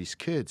imagine one of these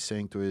kids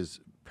saying to his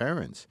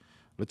parents,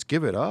 let's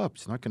give it up.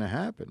 It's not going to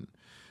happen.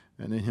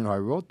 And then, I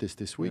wrote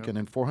this week, and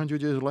then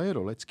 400 years later,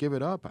 let's give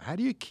it up. How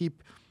do you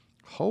keep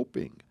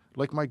hoping?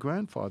 Like my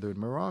grandfather in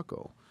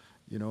Morocco,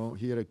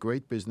 he had a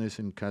great business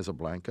in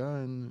Casablanca,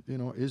 and,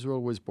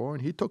 Israel was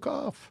born. He took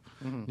off.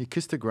 He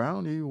kissed the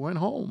ground. He went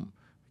home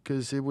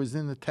because it was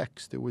in the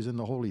text. It was in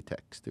the holy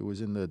text. It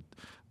was in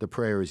the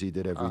prayers he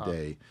did every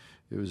day.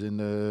 It was in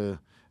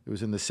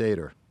the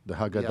Seder, the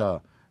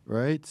Haggadah,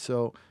 right?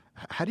 So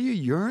how do you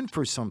yearn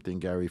for something,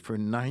 Gary, for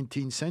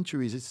 19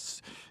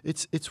 centuries?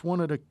 It's one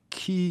of the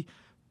key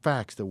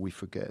facts that we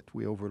forget,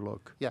 we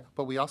overlook. Yeah,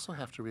 but we also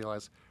have to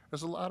realize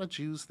there's a lot of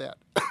Jews that,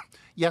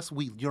 yes,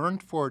 we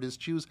yearned for it as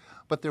Jews,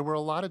 but there were a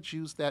lot of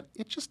Jews that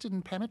it just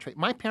didn't penetrate.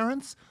 My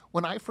parents,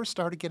 when I first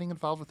started getting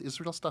involved with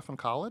Israel stuff in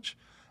college,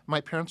 my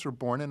parents were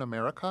born in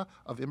America,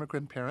 of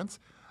immigrant parents.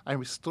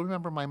 I still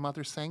remember my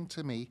mother saying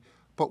to me,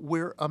 but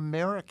we're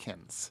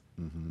Americans.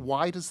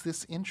 Why does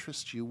this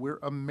interest you? We're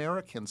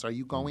Americans. Are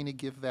you going to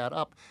give that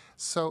up?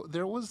 So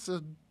there was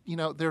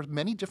there are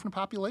many different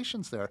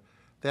populations there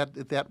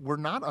that were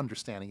not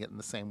understanding it in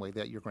the same way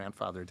that your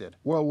grandfather did.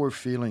 Well, we're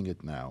feeling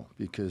it now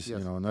because,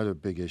 Yes. another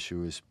big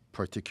issue is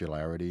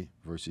particularity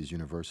versus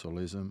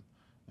universalism.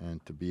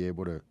 And to be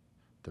able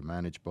to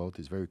manage both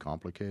is very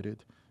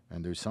complicated.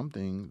 And there's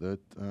something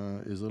that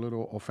is a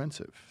little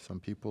offensive. Some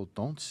people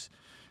don't.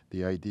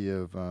 The idea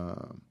of,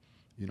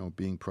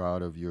 being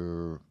proud of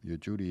your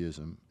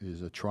Judaism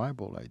is a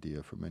tribal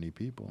idea for many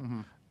people,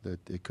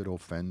 that it could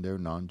offend their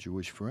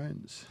non-Jewish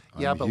friends.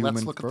 Yeah, I'm but let's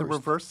human look at the first.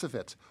 reverse of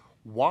it.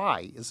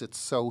 Why is it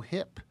so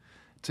hip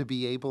to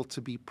be able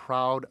to be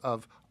proud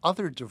of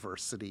other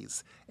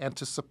diversities and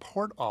to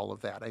support all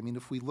of that? I mean,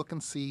 if we look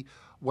and see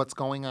what's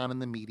going on in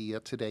the media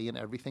today and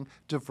everything,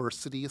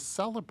 diversity is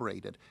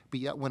celebrated. But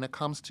yet when it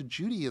comes to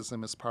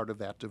Judaism as part of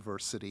that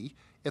diversity,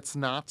 it's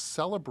not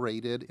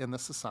celebrated in the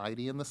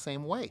society in the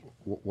same way.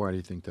 Why do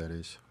you think that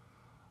is?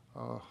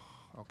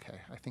 Okay,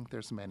 I think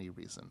there's many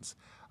reasons.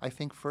 I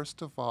think,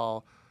 first of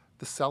all,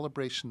 the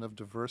celebration of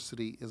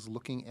diversity is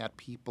looking at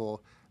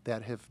people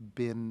that have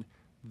been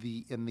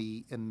in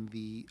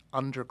the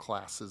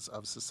underclasses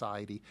of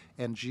society,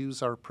 and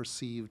Jews are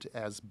perceived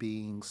as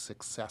being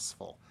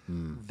successful.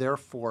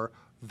 Therefore,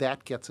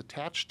 that gets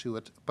attached to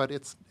it, but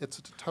it's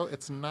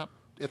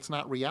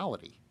not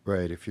reality.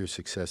 Right. If you're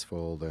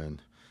successful,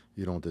 then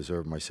you don't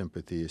deserve my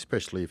sympathy,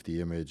 especially if the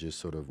image is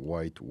sort of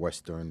white,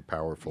 Western,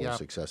 powerful, Yeah.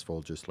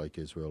 successful, just like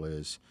Israel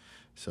is.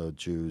 So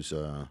Jews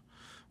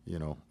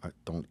I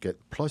don't get.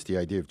 Plus, the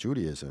idea of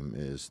Judaism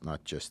is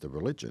not just a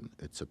religion;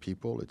 it's a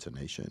people, it's a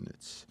nation,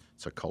 it's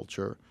a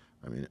culture.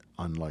 I mean,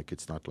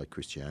 it's not like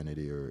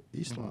Christianity or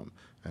Islam,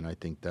 and I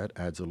think that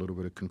adds a little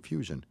bit of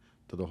confusion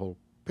to the whole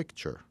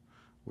picture,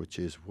 which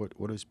is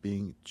what does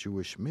being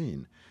Jewish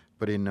mean?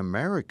 But in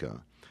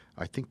America,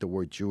 I think the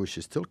word Jewish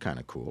is still kind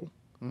of cool.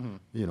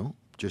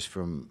 Just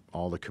from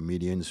all the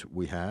comedians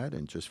we had,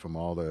 and just from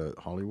all the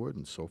Hollywood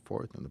and so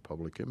forth, and the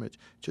public image.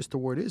 Just the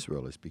word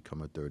Israel has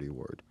become a dirty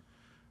word.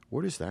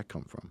 Where does that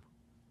come from?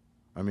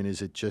 I mean,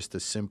 is it just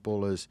as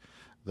simple as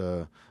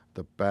the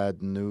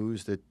bad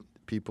news that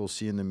people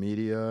see in the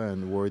media,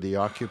 and we're the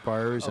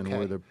occupiers, and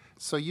we're the...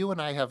 So you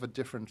and I have a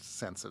different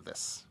sense of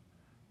this.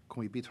 Can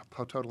we be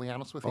totally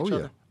honest with Oh, each yeah.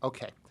 other?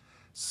 Okay.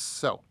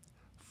 So,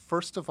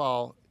 first of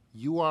all,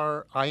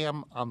 I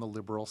am on the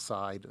liberal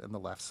side and the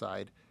left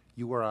side.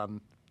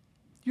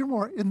 You're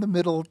more in the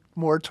middle,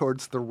 more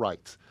towards the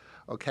right.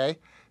 Okay?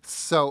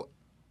 So,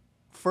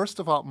 first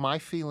of all, my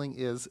feeling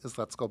is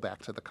let's go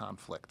back to the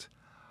conflict.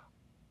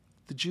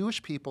 The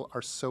Jewish people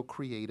are so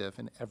creative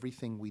in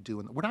everything we do.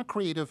 We're not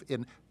creative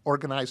in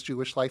organized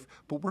Jewish life,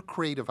 but we're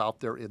creative out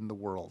there in the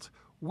world.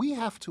 We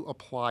have to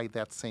apply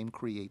that same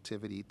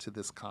creativity to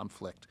this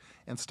conflict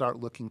and start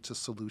looking to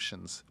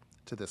solutions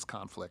to this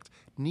conflict.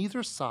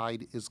 Neither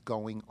side is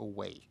going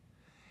away.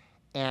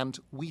 And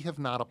we have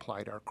not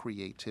applied our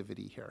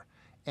creativity here.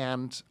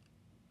 And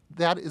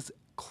that is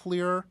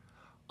clear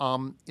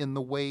in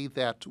the way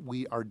that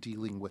we are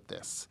dealing with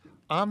this.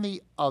 On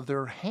the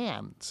other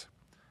hand,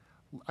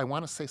 I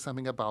want to say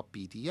something about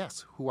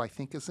BDS, who I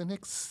think is an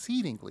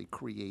exceedingly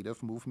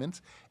creative movement,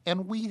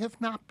 and we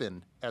have not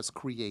been as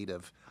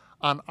creative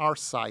on our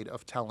side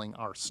of telling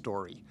our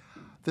story.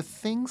 The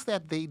things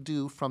that they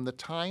do from the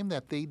time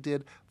that they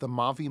did the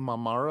Mavi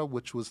Marmara,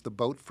 which was the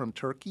boat from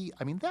Turkey,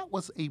 I mean, that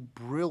was a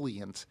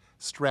brilliant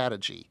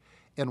strategy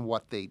in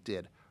what they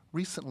did.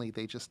 Recently,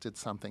 they just did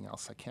something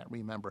else. I can't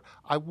remember.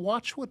 I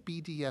watch what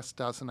BDS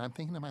does, and I'm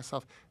thinking to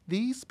myself,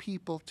 these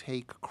people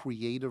take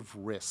creative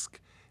risk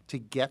to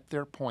get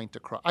their point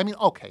across. I mean,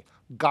 okay,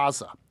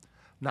 Gaza.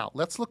 Now,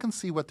 let's look and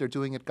see what they're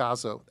doing at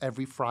Gaza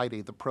every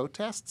Friday, the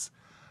protests.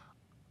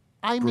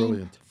 I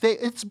mean,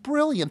 it's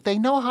brilliant. They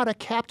know how to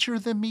capture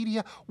the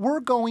media. We're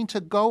going to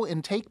go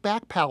and take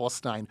back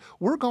Palestine.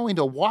 We're going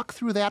to walk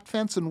through that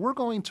fence, and we're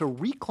going to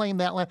reclaim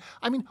that land.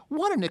 I mean,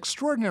 what an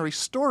extraordinary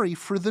story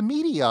for the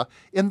media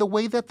in the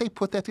way that they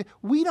put that.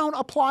 We don't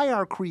apply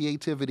our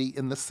creativity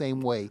in the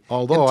same way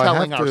in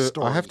telling our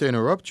story. I have to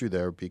interrupt you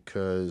there,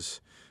 because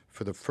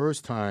for the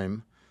first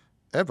time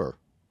ever,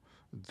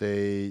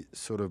 they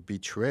sort of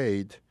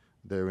betrayed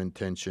their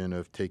intention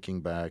of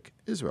taking back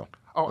Israel.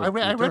 Oh, I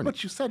read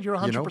what you said. You're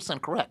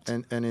 100% correct.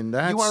 And in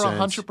that you are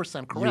sense,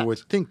 100% correct. you would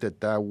think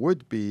that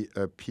would be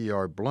a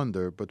PR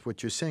blunder, but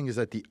what you're saying is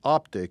that the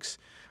optics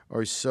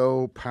are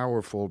so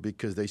powerful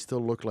because they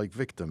still look like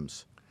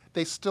victims.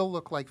 They still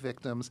look like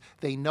victims.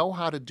 They know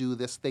how to do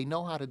this. They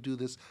know how to do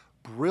this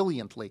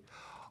brilliantly.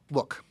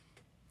 Look,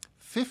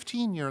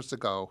 15 years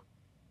ago,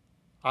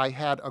 I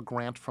had a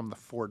grant from the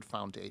Ford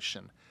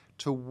Foundation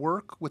to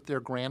work with their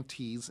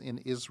grantees in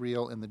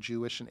Israel in the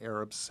Jewish and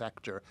Arab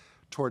sector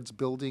towards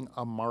building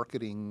a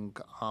marketing,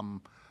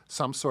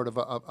 some sort of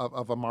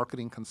a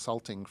marketing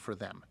consulting for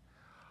them.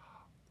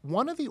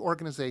 One of the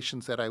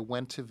organizations that I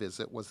went to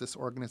visit was this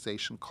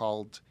organization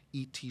called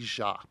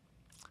Itija.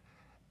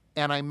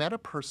 And I met a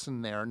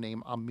person there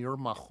named Amir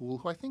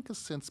Mahul, who I think has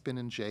since been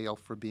in jail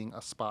for being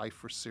a spy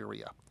for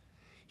Syria.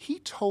 He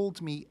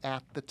told me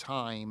at the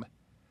time,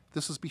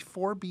 this was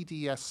before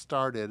BDS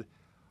started,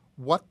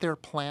 what their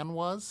plan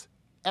was.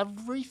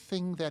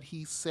 Everything that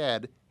he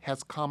said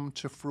has come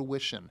to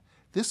fruition.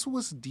 This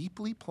was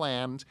deeply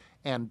planned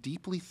and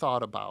deeply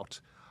thought about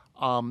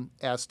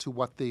as to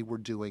what they were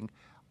doing,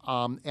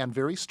 and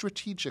very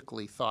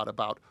strategically thought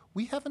about.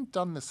 We haven't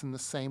done this in the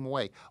same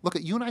way. Look,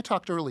 you and I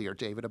talked earlier,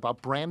 David,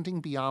 about branding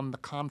beyond the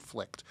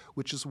conflict,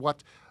 which is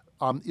what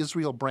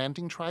Israel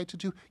branding tried to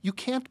do. You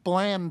can't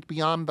brand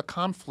beyond the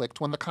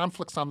conflict when the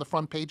conflict's on the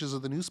front pages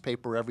of the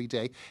newspaper every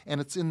day and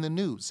it's in the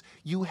news.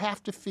 You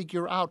have to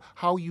figure out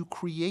how you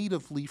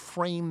creatively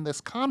frame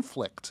this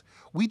conflict.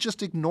 We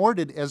just ignored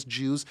it as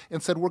Jews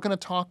and said, we're going to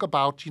talk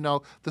about,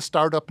 the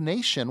startup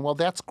nation. Well,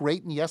 that's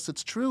great, and yes,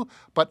 it's true,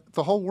 but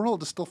the whole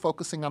world is still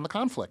focusing on the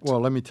conflict.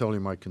 Well, let me tell you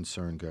my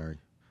concern, Gary.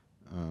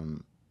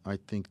 I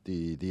think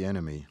the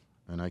enemy,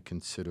 and I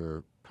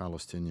consider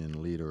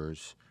Palestinian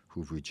leaders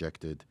who've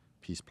rejected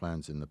peace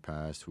plans in the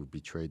past, who've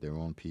betrayed their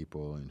own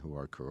people and who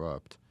are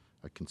corrupt,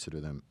 I consider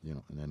them,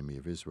 an enemy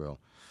of Israel,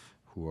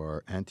 who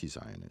are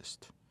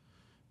anti-Zionist.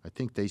 I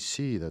think they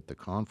see that the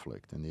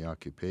conflict and the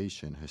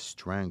occupation has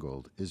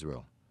strangled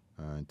Israel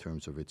in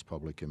terms of its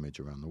public image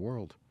around the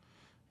world.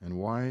 And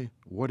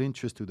what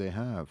interest do they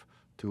have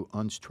to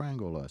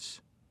unstrangle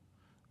us?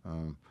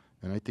 And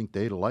I think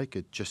they like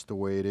it just the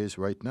way it is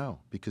right now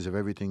because of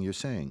everything you're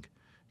saying,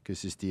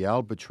 because it's the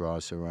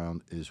albatross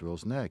around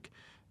Israel's neck.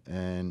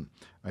 And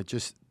I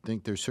just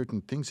think there's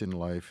certain things in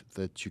life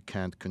that you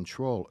can't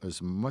control.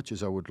 As much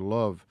as I would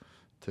love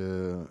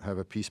to have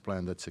a peace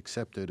plan that's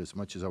accepted, as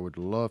much as I would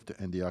love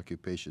to end the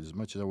occupation, as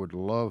much as I would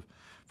love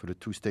for the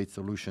two-state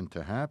solution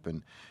to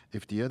happen,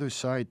 if the other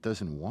side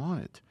doesn't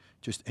want it,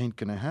 just ain't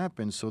going to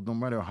happen. So no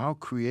matter how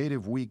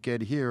creative we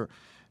get here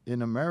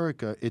in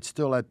America, it's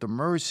still at the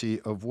mercy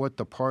of what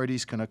the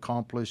parties can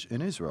accomplish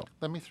in Israel.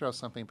 Let me throw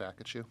something back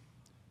at you.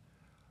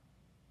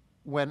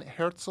 When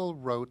Herzl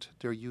wrote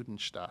Der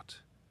Judenstaat,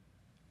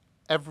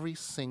 every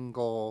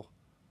single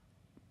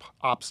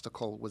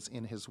obstacle was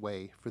in his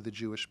way for the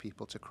Jewish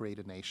people to create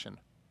a nation.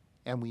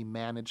 And we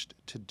managed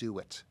to do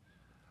it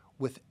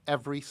with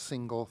every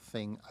single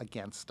thing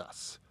against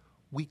us.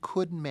 We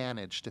could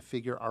manage to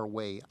figure our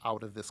way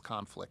out of this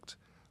conflict,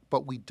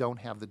 but we don't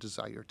have the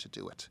desire to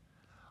do it.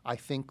 I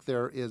think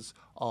there is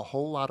a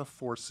whole lot of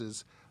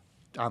forces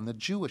on the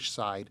Jewish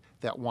side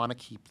that want to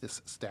keep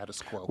this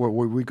status quo. Well,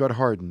 we got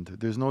hardened.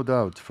 There's no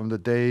doubt. From the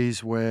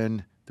days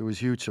when there was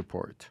huge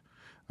support,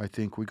 I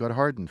think we got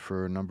hardened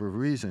for a number of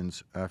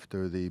reasons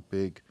after the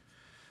big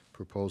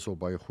proposal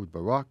by Ehud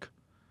Barak.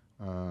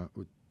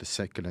 The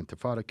second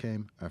Intifada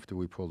came, after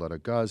we pulled out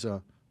of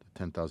Gaza, the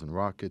 10,000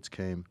 rockets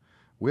came.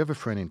 We have a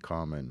friend in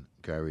common,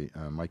 Gary,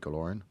 Michael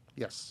Oren.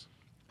 Yes.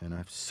 And I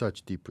have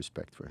such deep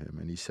respect for him.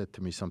 And he said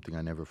to me something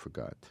I never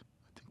forgot,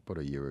 I think about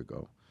a year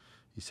ago.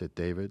 He said,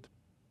 David,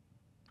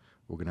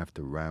 we're going to have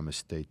to ram a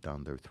state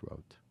down their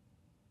throat.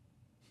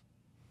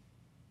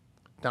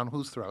 Down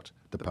whose throat?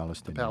 The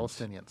Palestinians. The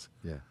Palestinians.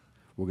 Yeah.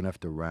 We're going to have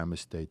to ram a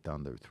state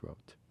down their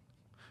throat.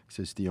 He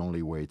says, the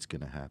only way it's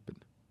going to happen,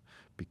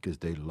 because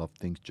they love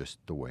things just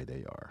the way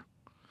they are.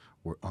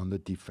 We're on the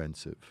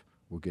defensive.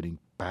 We're getting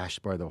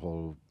bashed by the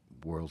whole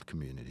world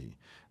community.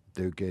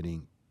 They're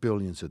getting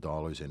billions of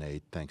dollars in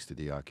aid thanks to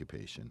the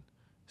occupation.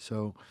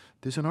 So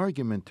there's an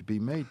argument to be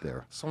made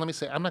there. So let me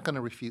say, I'm not going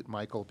to refute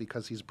Michael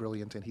because he's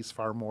brilliant and he's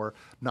far more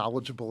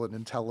knowledgeable and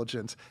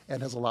intelligent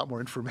and has a lot more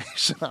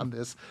information on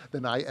this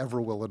than I ever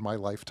will in my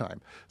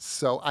lifetime.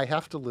 So I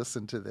have to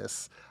listen to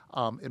this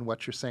in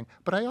what you're saying.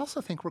 But I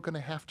also think we're going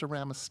to have to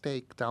ram a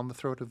stake down the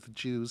throat of the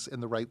Jews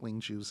and the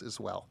right-wing Jews as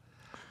well.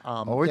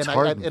 It's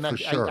hard for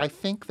sure. I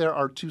think there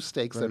are two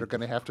stakes that are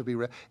going to have to be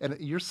and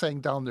you're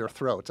saying down their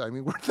throats. I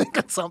mean, we're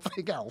thinking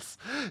something else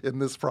in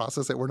this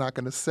process that we're not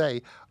going to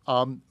say.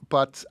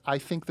 But I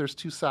think there's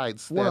two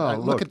sides. Well,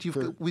 look at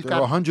you. We've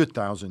got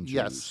 100,000 Jews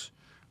yes.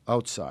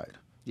 outside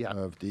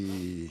of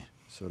the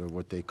sort of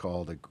what they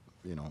call the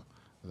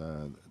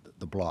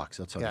blocks.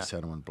 That's how the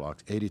settlement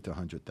blocks, 80 to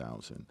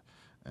 100,000.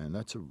 And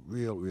that's a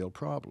real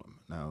problem.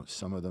 Now,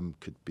 some of them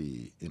could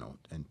be,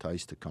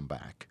 enticed to come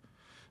back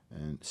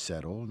and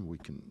settle, and we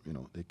can,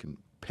 they can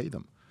pay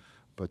them.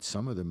 But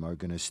some of them are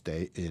going to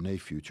stay in a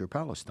future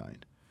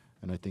Palestine.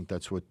 And I think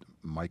that's what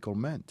Michael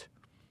meant.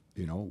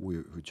 We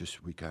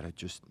got to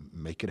just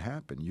make it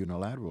happen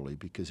unilaterally,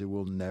 because it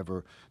will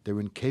never, they're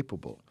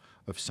incapable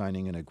of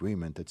signing an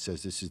agreement that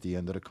says this is the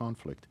end of the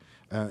conflict.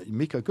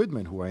 Mika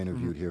Goodman, who I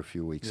interviewed here a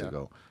few weeks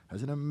ago,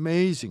 has an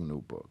amazing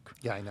new book.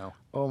 Yeah, I know.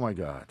 Oh, my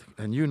God.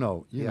 And you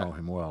know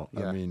him well.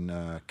 Yeah. I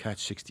mean, Catch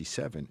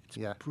 67. It's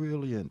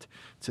brilliant.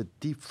 It's a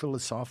deep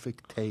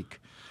philosophic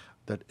take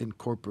that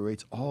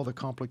incorporates all the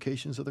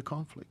complications of the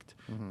conflict.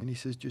 And he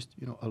says just,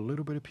 a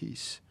little bit of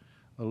peace.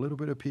 A little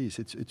bit of peace.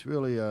 It's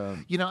really...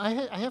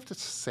 I have to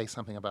say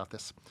something about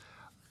this.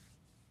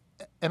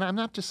 And I'm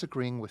not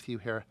disagreeing with you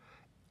here.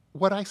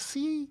 What I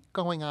see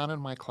going on in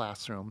my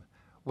classroom,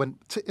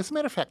 as a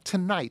matter of fact,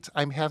 tonight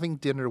I'm having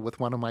dinner with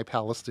one of my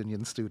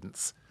Palestinian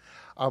students,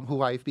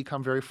 who I've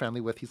become very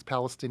friendly with. He's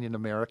Palestinian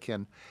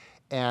American,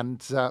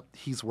 and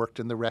he's worked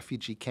in the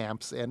refugee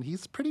camps, and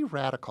he's pretty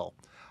radical.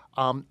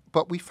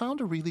 But we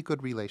found a really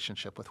good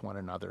relationship with one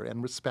another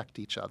and respect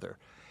each other.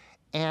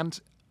 And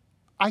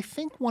I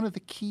think one of the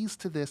keys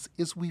to this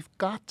is we've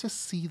got to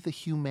see the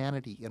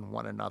humanity in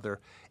one another,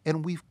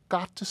 and we've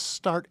got to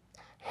start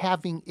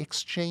having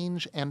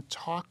exchange and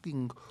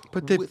talking.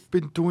 But they've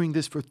been doing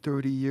this for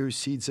 30 years,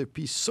 Seeds of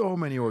Peace. So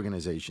many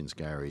organizations,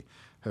 Gary,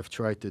 have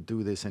tried to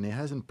do this, and it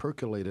hasn't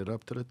percolated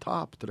up to the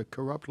top, to the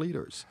corrupt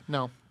leaders.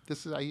 No,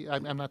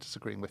 I'm not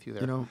disagreeing with you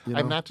there.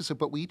 I'm not disagreeing,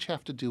 but we each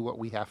have to do what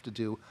we have to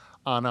do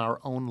on our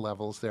own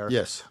levels there.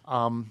 Yes.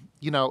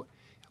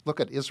 Look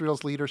at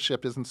Israel's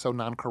leadership isn't so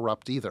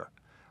non-corrupt either.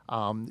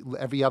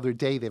 Every other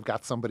day they've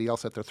got somebody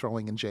else that they're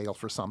throwing in jail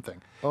for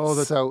something. Oh,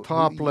 the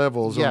top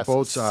levels on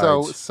both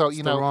sides. So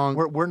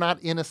we're not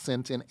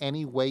innocent in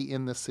any way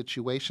in this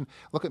situation.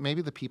 Look at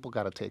maybe the people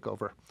got to take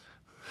over.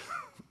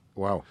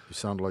 Wow, you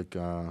sound like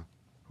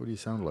who do you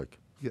sound like?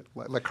 Yeah,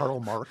 like Karl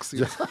Marx.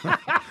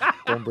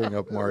 Don't bring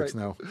up Marx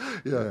now.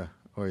 Yeah.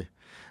 Oy.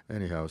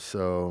 Anyhow,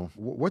 so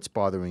what's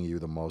bothering you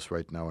the most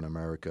right now in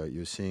America?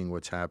 You're seeing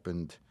what's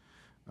happened.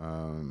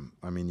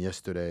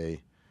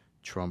 Yesterday,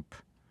 Trump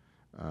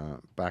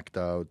backed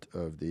out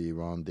of the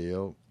Iran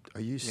deal.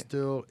 Are you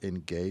still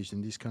engaged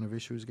in these kind of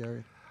issues,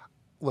 Gary?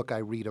 Look, I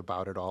read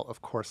about it all.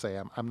 Of course I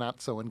am. I'm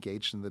not so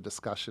engaged in the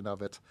discussion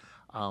of it.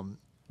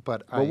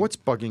 But what's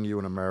bugging you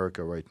in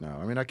America right now?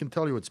 I mean, I can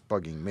tell you what's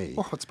bugging me.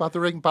 Oh, what's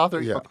bothering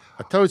you? Yeah,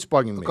 I'll tell you what's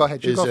bugging me. Go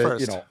ahead. You go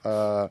first.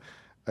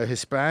 A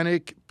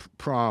Hispanic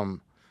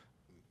prom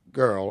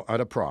girl at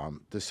a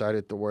prom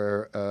decided to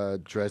wear a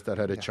dress that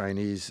had a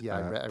Chinese Yeah,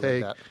 I read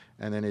take, that.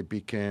 and then it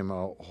became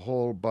a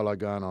whole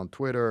balagan on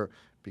Twitter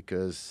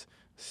because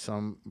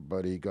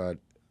somebody got,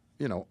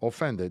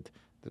 offended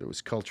that it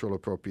was cultural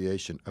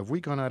appropriation. Have we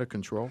gone out of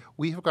control?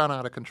 We have gone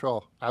out of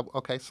control.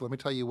 Okay, so let me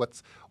tell you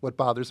what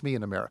bothers me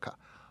in America.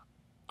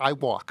 I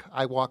walk.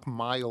 I walk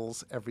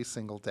miles every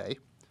single day.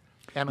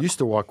 And You used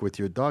to walk with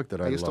your dog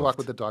that I used to loved. walk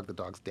with the dog. The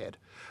dog's dead.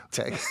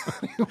 Okay.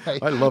 Anyway,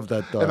 I love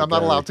that dog. and I'm not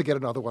Gary. allowed to get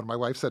another one. My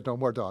wife said no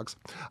more dogs.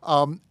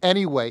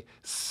 Anyway,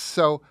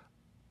 so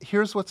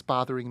here's what's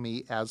bothering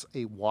me as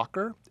a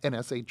walker and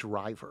as a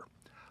driver.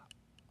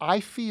 I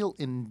feel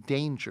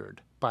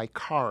endangered by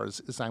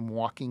cars as I'm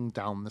walking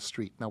down the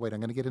street. Now, wait, I'm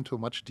going to get into a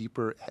much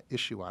deeper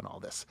issue on all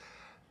this.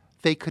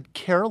 They could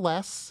care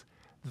less.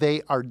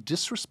 They are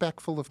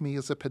disrespectful of me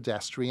as a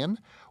pedestrian.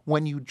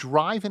 When you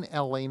drive in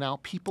LA now,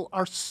 people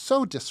are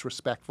so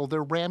disrespectful.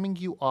 They're ramming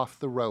you off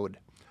the road.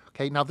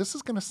 Okay, now this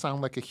is going to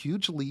sound like a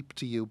huge leap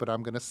to you, but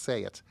I'm going to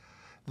say it.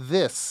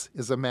 This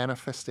is a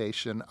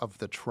manifestation of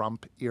the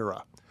Trump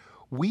era.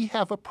 We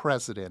have a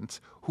president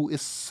who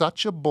is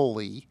such a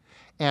bully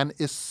and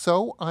is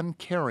so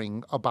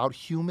uncaring about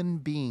human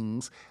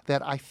beings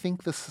that I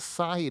think the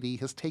society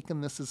has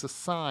taken this as a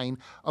sign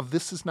of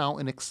this is now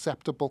an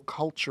acceptable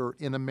culture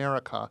in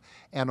America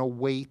and a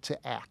way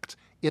to act.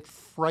 It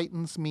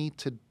frightens me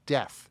to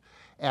death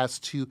as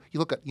to, you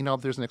look at,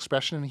 there's an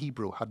expression in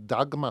Hebrew,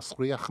 hadag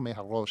masriach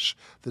meharosh,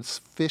 this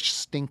fish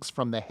stinks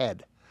from the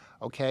head.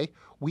 Okay?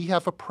 We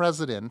have a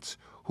president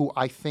who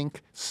I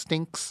think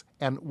stinks,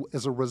 and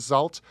as a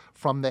result,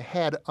 from the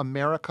head,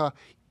 America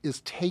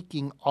is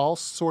taking all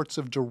sorts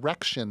of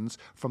directions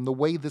from the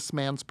way this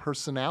man's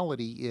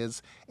personality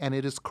is, and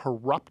it is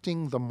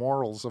corrupting the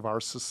morals of our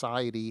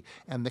society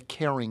and the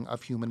caring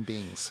of human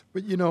beings.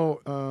 But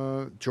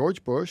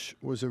George Bush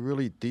was a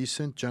really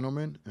decent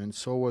gentleman, and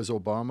so was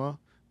Obama.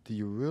 Do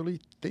you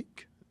really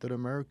think that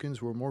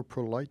Americans were more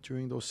polite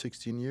during those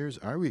 16 years?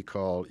 I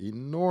recall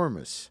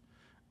enormous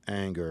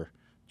anger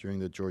during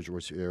the George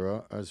Bush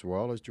era as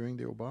well as during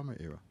the Obama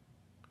era.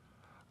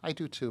 I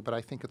do too, but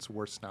I think it's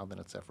worse now than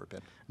it's ever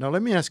been. Now,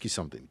 let me ask you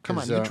something. Come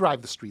on, you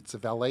drive the streets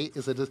of LA.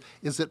 Is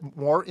it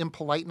more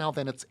impolite now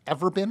than it's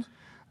ever been?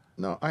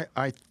 No,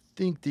 I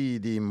think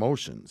the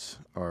emotions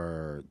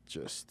are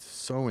just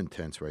so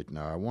intense right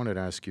now. I wanted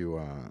to ask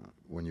you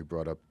when you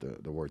brought up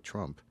the word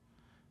Trump.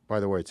 By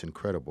the way, it's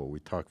incredible.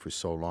 We talked for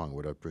so long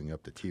without bringing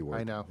up the T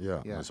word. I know.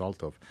 Yeah. Mazal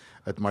tov.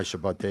 At my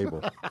Shabbat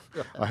table,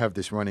 I have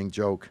this running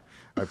joke.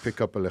 I pick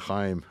up a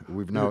lechaim.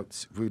 We've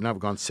now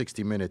gone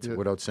 60 minutes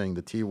without saying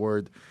the T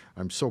word.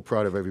 I'm so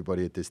proud of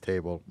everybody at this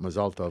table.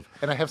 Mazal tov.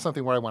 And I have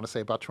something more I want to say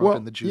about Trump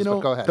and the Jews,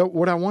 but go ahead.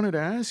 What I wanted to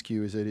ask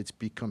you is that it's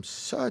become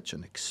such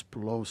an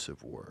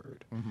explosive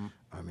word. Mm-hmm.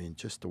 I mean,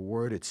 just the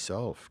word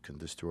itself can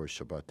destroy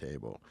Shabbat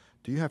table.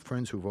 Do you have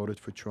friends who voted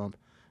for Trump?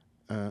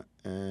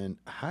 And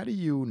how do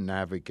you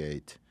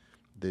navigate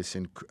this?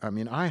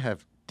 I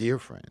have dear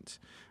friends.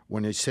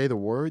 When they say the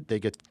word, they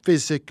get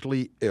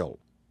physically ill,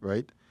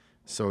 right?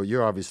 So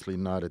you're obviously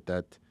not at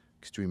that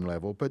extreme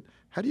level. But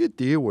how do you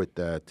deal with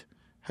that?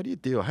 How do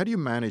you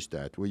manage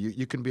that? Where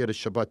you can be at a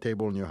Shabbat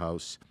table in your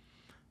house.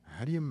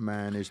 How do you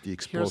manage the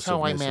explosiveness? Here's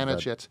how I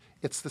manage it.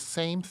 It's the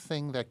same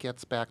thing that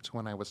gets back to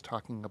when I was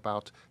talking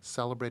about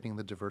celebrating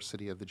the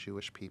diversity of the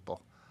Jewish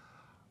people.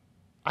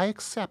 I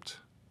accept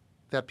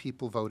that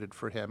people voted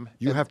for him.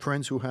 You have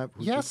friends who have?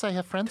 Yes, I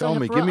have friends. Tell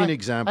me, give me an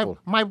example.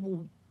 My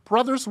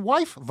brother's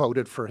wife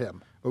voted for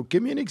him. Oh,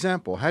 give me an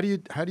example. How do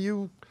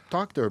you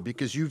talk to her?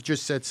 Because you've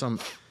just said some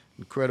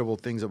incredible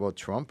things about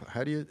Trump.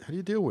 How do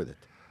you deal with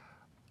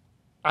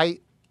it?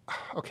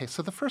 Okay,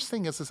 so the first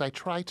thing is I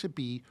try to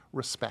be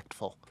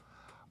respectful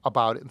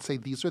about it and say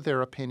these are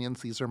their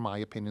opinions, these are my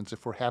opinions.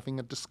 If we're having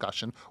a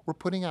discussion, we're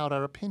putting out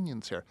our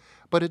opinions here.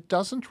 But it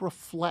doesn't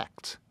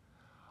reflect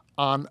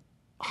on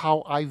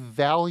how I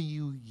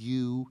value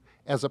you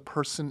as a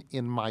person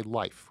in my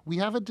life. We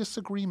have a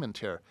disagreement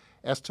here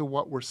as to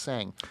what we're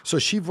saying. So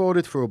she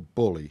voted for a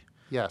bully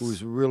Yes.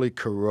 who's really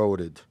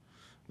corroded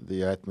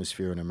the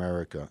atmosphere in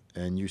America,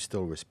 and you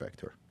still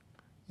respect her.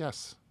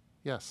 Yes.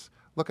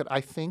 Look,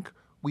 I think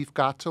we've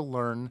got to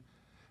learn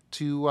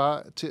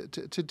to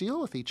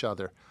deal with each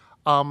other.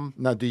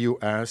 Now, do you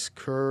ask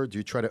her? Do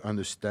you try to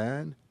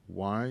understand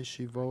why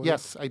she voted?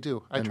 Yes, I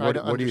do. I try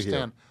to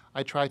understand.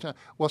 I try to.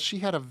 Well, she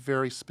had a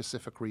very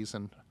specific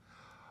reason.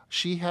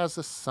 She has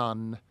a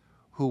son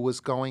who was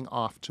going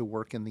off to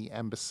work in the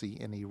embassy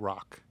in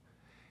Iraq,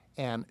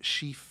 and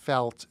she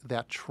felt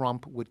that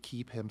Trump would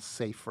keep him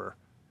safer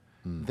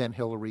than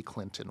Hillary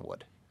Clinton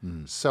would.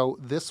 So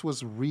this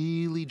was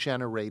really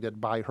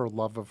generated by her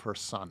love of her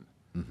son.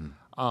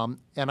 Mm-hmm.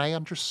 And I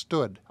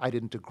understood. I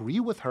didn't agree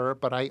with her,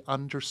 but I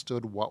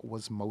understood what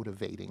was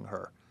motivating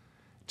her.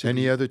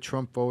 Any other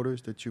Trump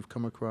voters that you've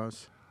come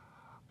across?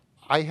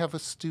 I have a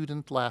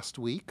student last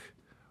week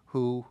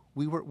who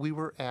we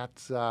were at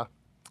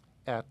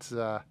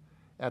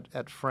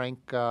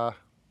Frank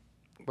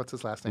what's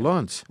his last name?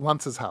 Lunch.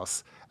 Luntz's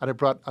house. And I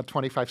brought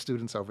 25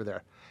 students over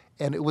there.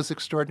 And it was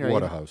extraordinary.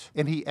 What a house.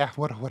 And he asked,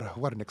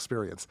 what an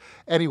experience.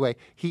 Anyway,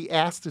 he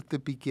asked at the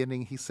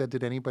beginning, he said,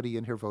 did anybody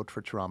in here vote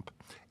for Trump?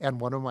 And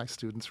one of my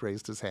students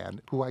raised his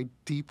hand, who I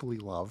deeply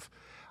love.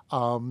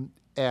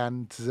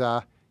 And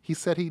he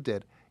said he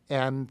did.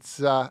 And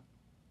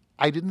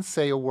I didn't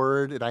say a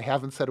word, and I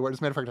haven't said a word. As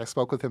a matter of fact, I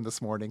spoke with him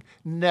this morning.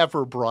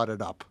 Never brought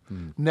it up.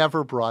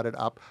 Never brought it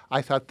up.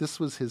 I thought this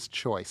was his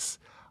choice.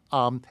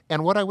 And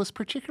what I was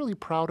particularly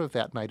proud of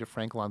that night at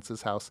Frank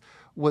Luntz's house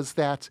was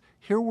that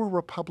here were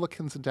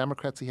Republicans and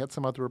Democrats. He had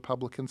some other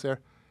Republicans there.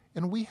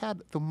 And we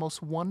had the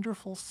most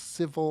wonderful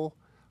civil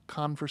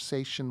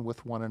conversation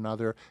with one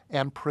another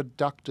and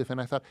productive. And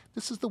I thought,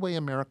 this is the way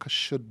America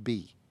should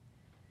be.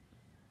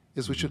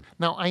 We should.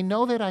 Now, I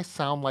know that I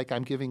sound like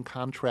I'm giving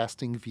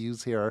contrasting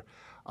views here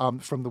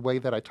from the way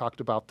that I talked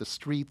about the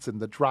streets and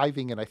the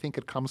driving, and I think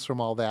it comes from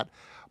all that.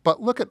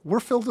 But look, we're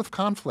filled with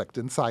conflict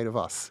inside of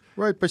us.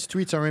 Right, but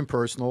streets are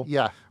impersonal.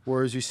 Yeah.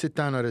 Whereas you sit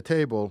down at a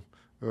table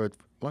or at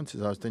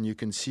Luntz's house, then you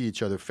can see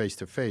each other face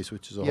to face,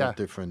 which is a whole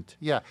different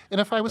Yeah,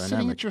 and if I was sitting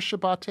dynamic. at your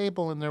Shabbat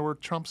table and there were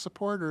Trump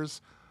supporters,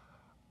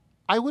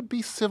 I would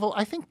be civil.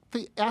 I think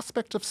the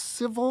aspect of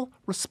civil,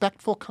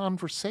 respectful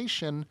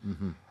conversation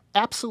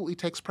absolutely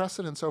takes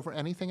precedence over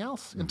anything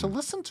else. And to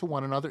listen to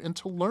one another and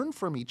to learn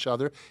from each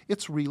other,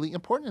 it's really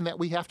important. And that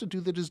we have to do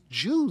that as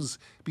Jews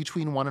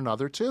between one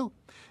another, too.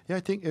 Yeah, I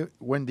think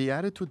when the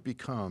attitude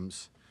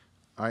becomes,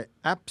 I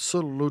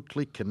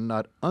absolutely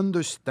cannot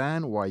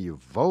understand why you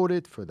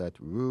voted for that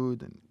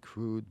rude and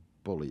crude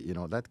bully,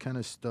 that kind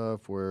of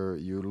stuff where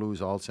you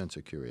lose all sense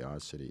of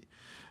curiosity.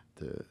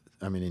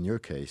 In your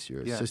case,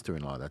 your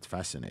sister-in-law, that's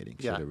fascinating.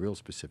 She had a real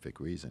specific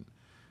reason.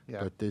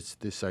 Yeah. But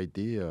this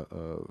idea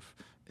of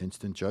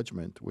instant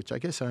judgment, which I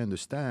guess I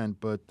understand,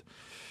 but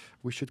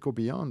we should go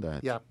beyond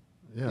that. Yeah.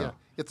 Yeah.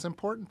 It's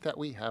important that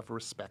we have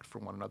respect for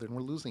one another, and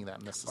we're losing that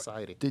in this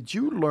society. Did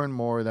you learn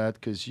more of that?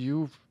 Because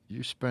you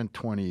spent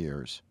 20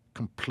 years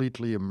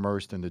completely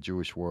immersed in the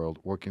Jewish world,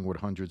 working with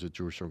hundreds of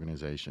Jewish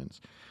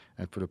organizations.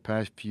 And for the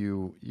past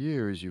few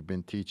years, you've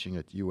been teaching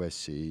at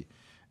USC,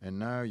 and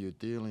now you're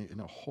dealing in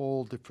a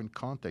whole different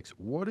context.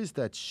 What has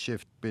that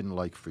shift been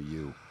like for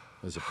you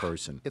as a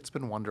person? It's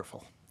been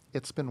wonderful.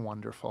 It's been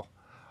wonderful.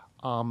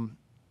 You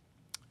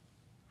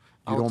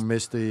don't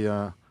miss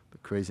the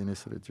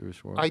craziness of the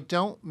Jewish world? I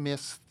don't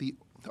miss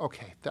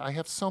I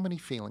have so many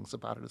feelings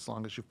about it as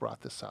long as you've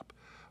brought this up.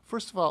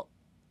 First of all,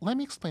 let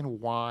me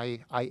explain why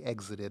I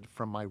exited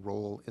from my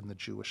role in the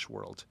Jewish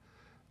world.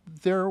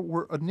 There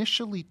were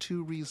initially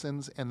two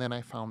reasons, and then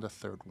I found a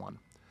third one.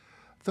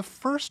 The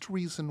first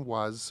reason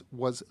was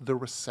the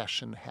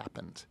recession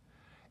happened,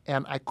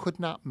 and I could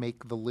not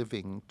make the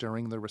living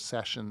during the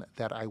recession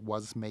that I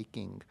was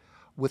making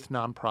with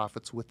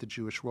nonprofits, with the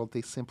Jewish world.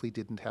 They simply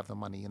didn't have the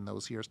money in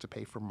those years to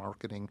pay for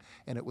marketing,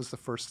 and it was the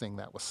first thing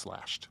that was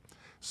slashed.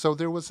 So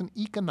there was an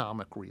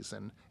economic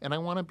reason, and I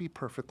want to be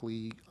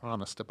perfectly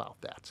honest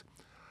about that.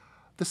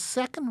 The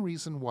second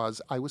reason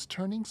was I was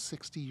turning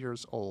 60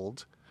 years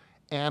old,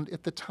 and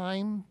at the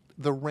time,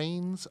 the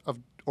reins of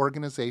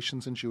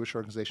organizations and Jewish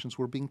organizations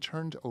were being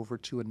turned over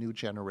to a new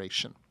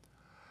generation.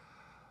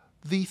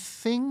 The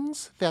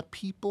things that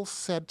people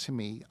said to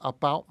me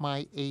about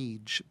my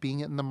age being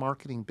in the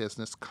marketing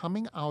business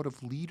coming out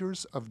of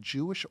leaders of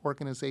Jewish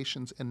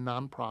organizations and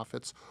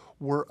nonprofits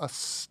were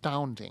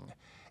astounding.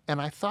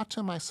 And I thought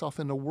to myself,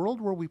 in a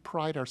world where we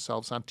pride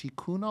ourselves on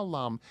tikkun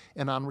olam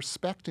and on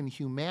respect and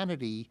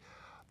humanity,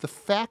 the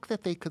fact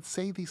that they could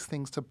say these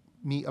things to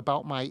me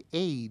about my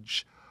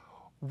age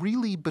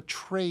really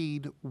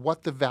betrayed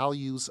what the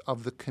values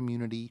of the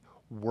community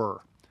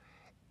were.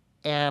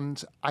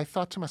 And I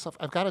thought to myself,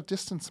 I've got to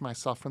distance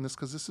myself from this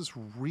because this is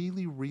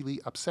really, really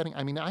upsetting.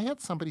 I mean, I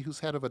had somebody who's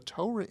head of a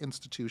Torah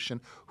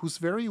institution who's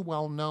very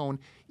well known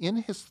in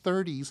his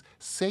 30s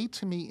say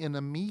to me in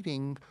a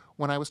meeting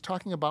when I was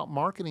talking about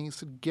marketing, he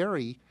said,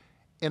 Gary,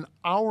 in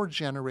our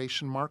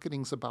generation,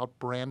 marketing's about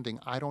branding.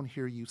 I don't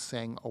hear you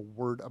saying a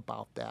word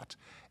about that.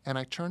 And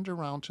I turned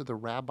around to the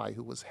rabbi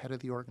who was head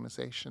of the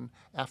organization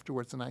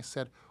afterwards, and I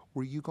said,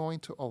 were you going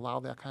to allow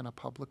that kind of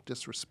public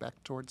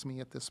disrespect towards me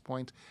at this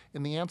point?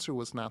 And the answer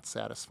was not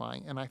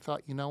satisfying. And I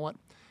thought, you know what?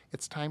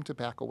 It's time to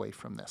back away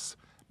from this.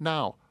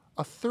 Now,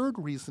 a third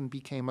reason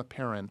became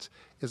apparent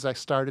as I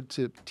started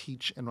to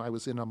teach and I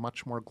was in a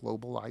much more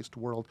globalized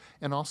world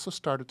and also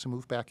started to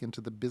move back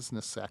into the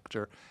business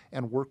sector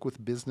and work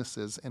with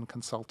businesses and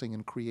consulting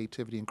and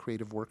creativity and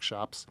creative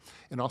workshops.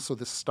 And also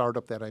this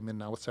startup that I'm in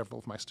now with several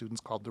of my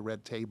students called The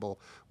Red Table,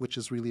 which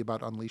is really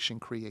about unleashing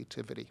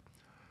creativity.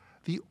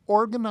 The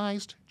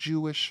organized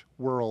Jewish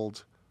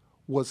world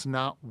was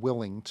not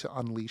willing to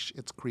unleash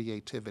its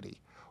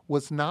creativity,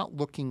 was not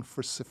looking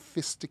for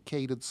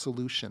sophisticated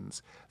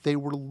solutions. They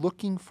were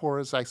looking for,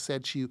 as I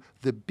said to you,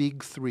 the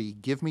big three.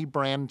 Give me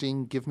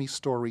branding, give me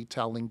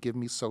storytelling, give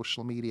me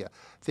social media.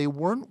 They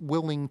weren't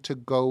willing to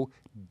go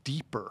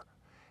deeper.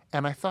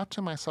 And I thought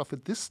to myself,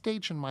 at this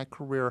stage in my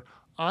career,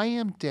 I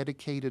am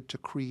dedicated to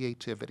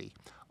creativity.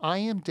 I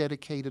am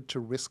dedicated to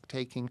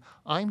risk-taking.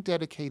 I'm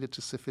dedicated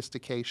to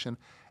sophistication.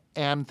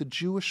 And the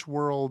Jewish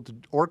world, the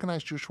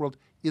organized Jewish world,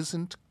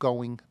 isn't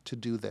going to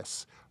do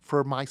this.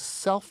 For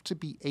myself to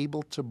be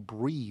able to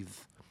breathe,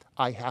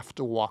 I have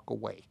to walk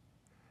away.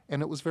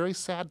 And it was very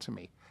sad to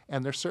me.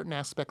 And there's certain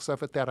aspects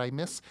of it that I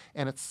miss,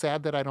 and it's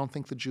sad that I don't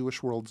think the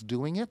Jewish world's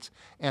doing it.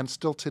 And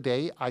still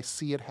today, I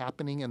see it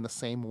happening in the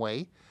same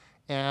way.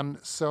 And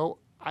so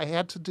I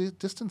had to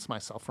distance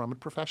myself from it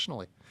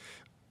professionally.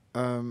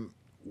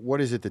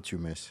 What is it that you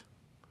miss?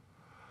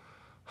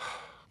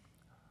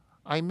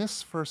 I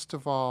miss, first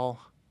of all,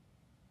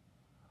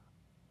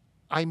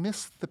 I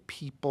miss the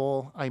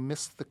people. I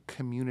miss the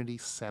community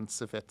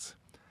sense of it.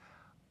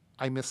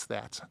 I miss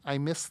that. I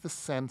miss the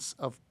sense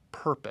of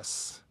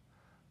purpose.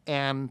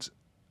 And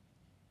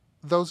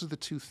those are the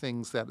two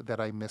things that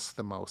I miss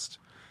the most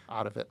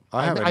out of it.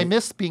 I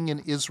miss being in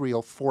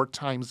Israel 4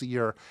 times a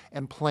year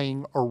and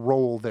playing a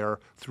role there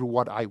through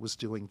what I was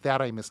doing.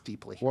 That I miss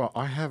deeply. Well,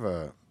 I have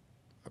a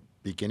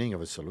beginning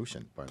of a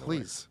solution, by the way.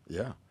 Please.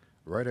 Yeah.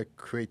 Write a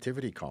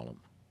creativity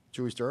column.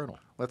 Jewish Journal.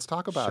 Let's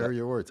talk about it. Share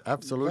your words.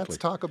 Absolutely. Let's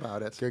talk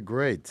about it. Okay,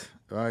 great.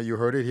 You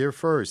heard it here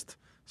first.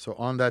 So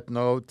on that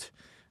note,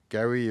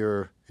 Gary,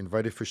 you're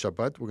invited for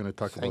Shabbat. We're going to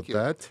talk about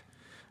that.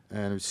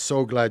 And I'm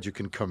so glad you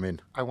can come in.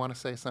 I want to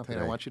say something.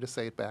 Today. I want you to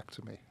say it back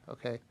to me,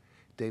 okay?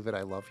 David,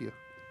 I love you.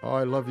 Oh,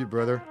 I love you,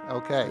 brother.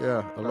 Okay.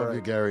 Yeah, I love you,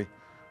 Gary.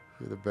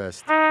 You're the best.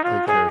 Take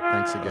care.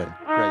 Thanks again.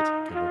 Great.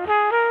 Okay, bye-bye.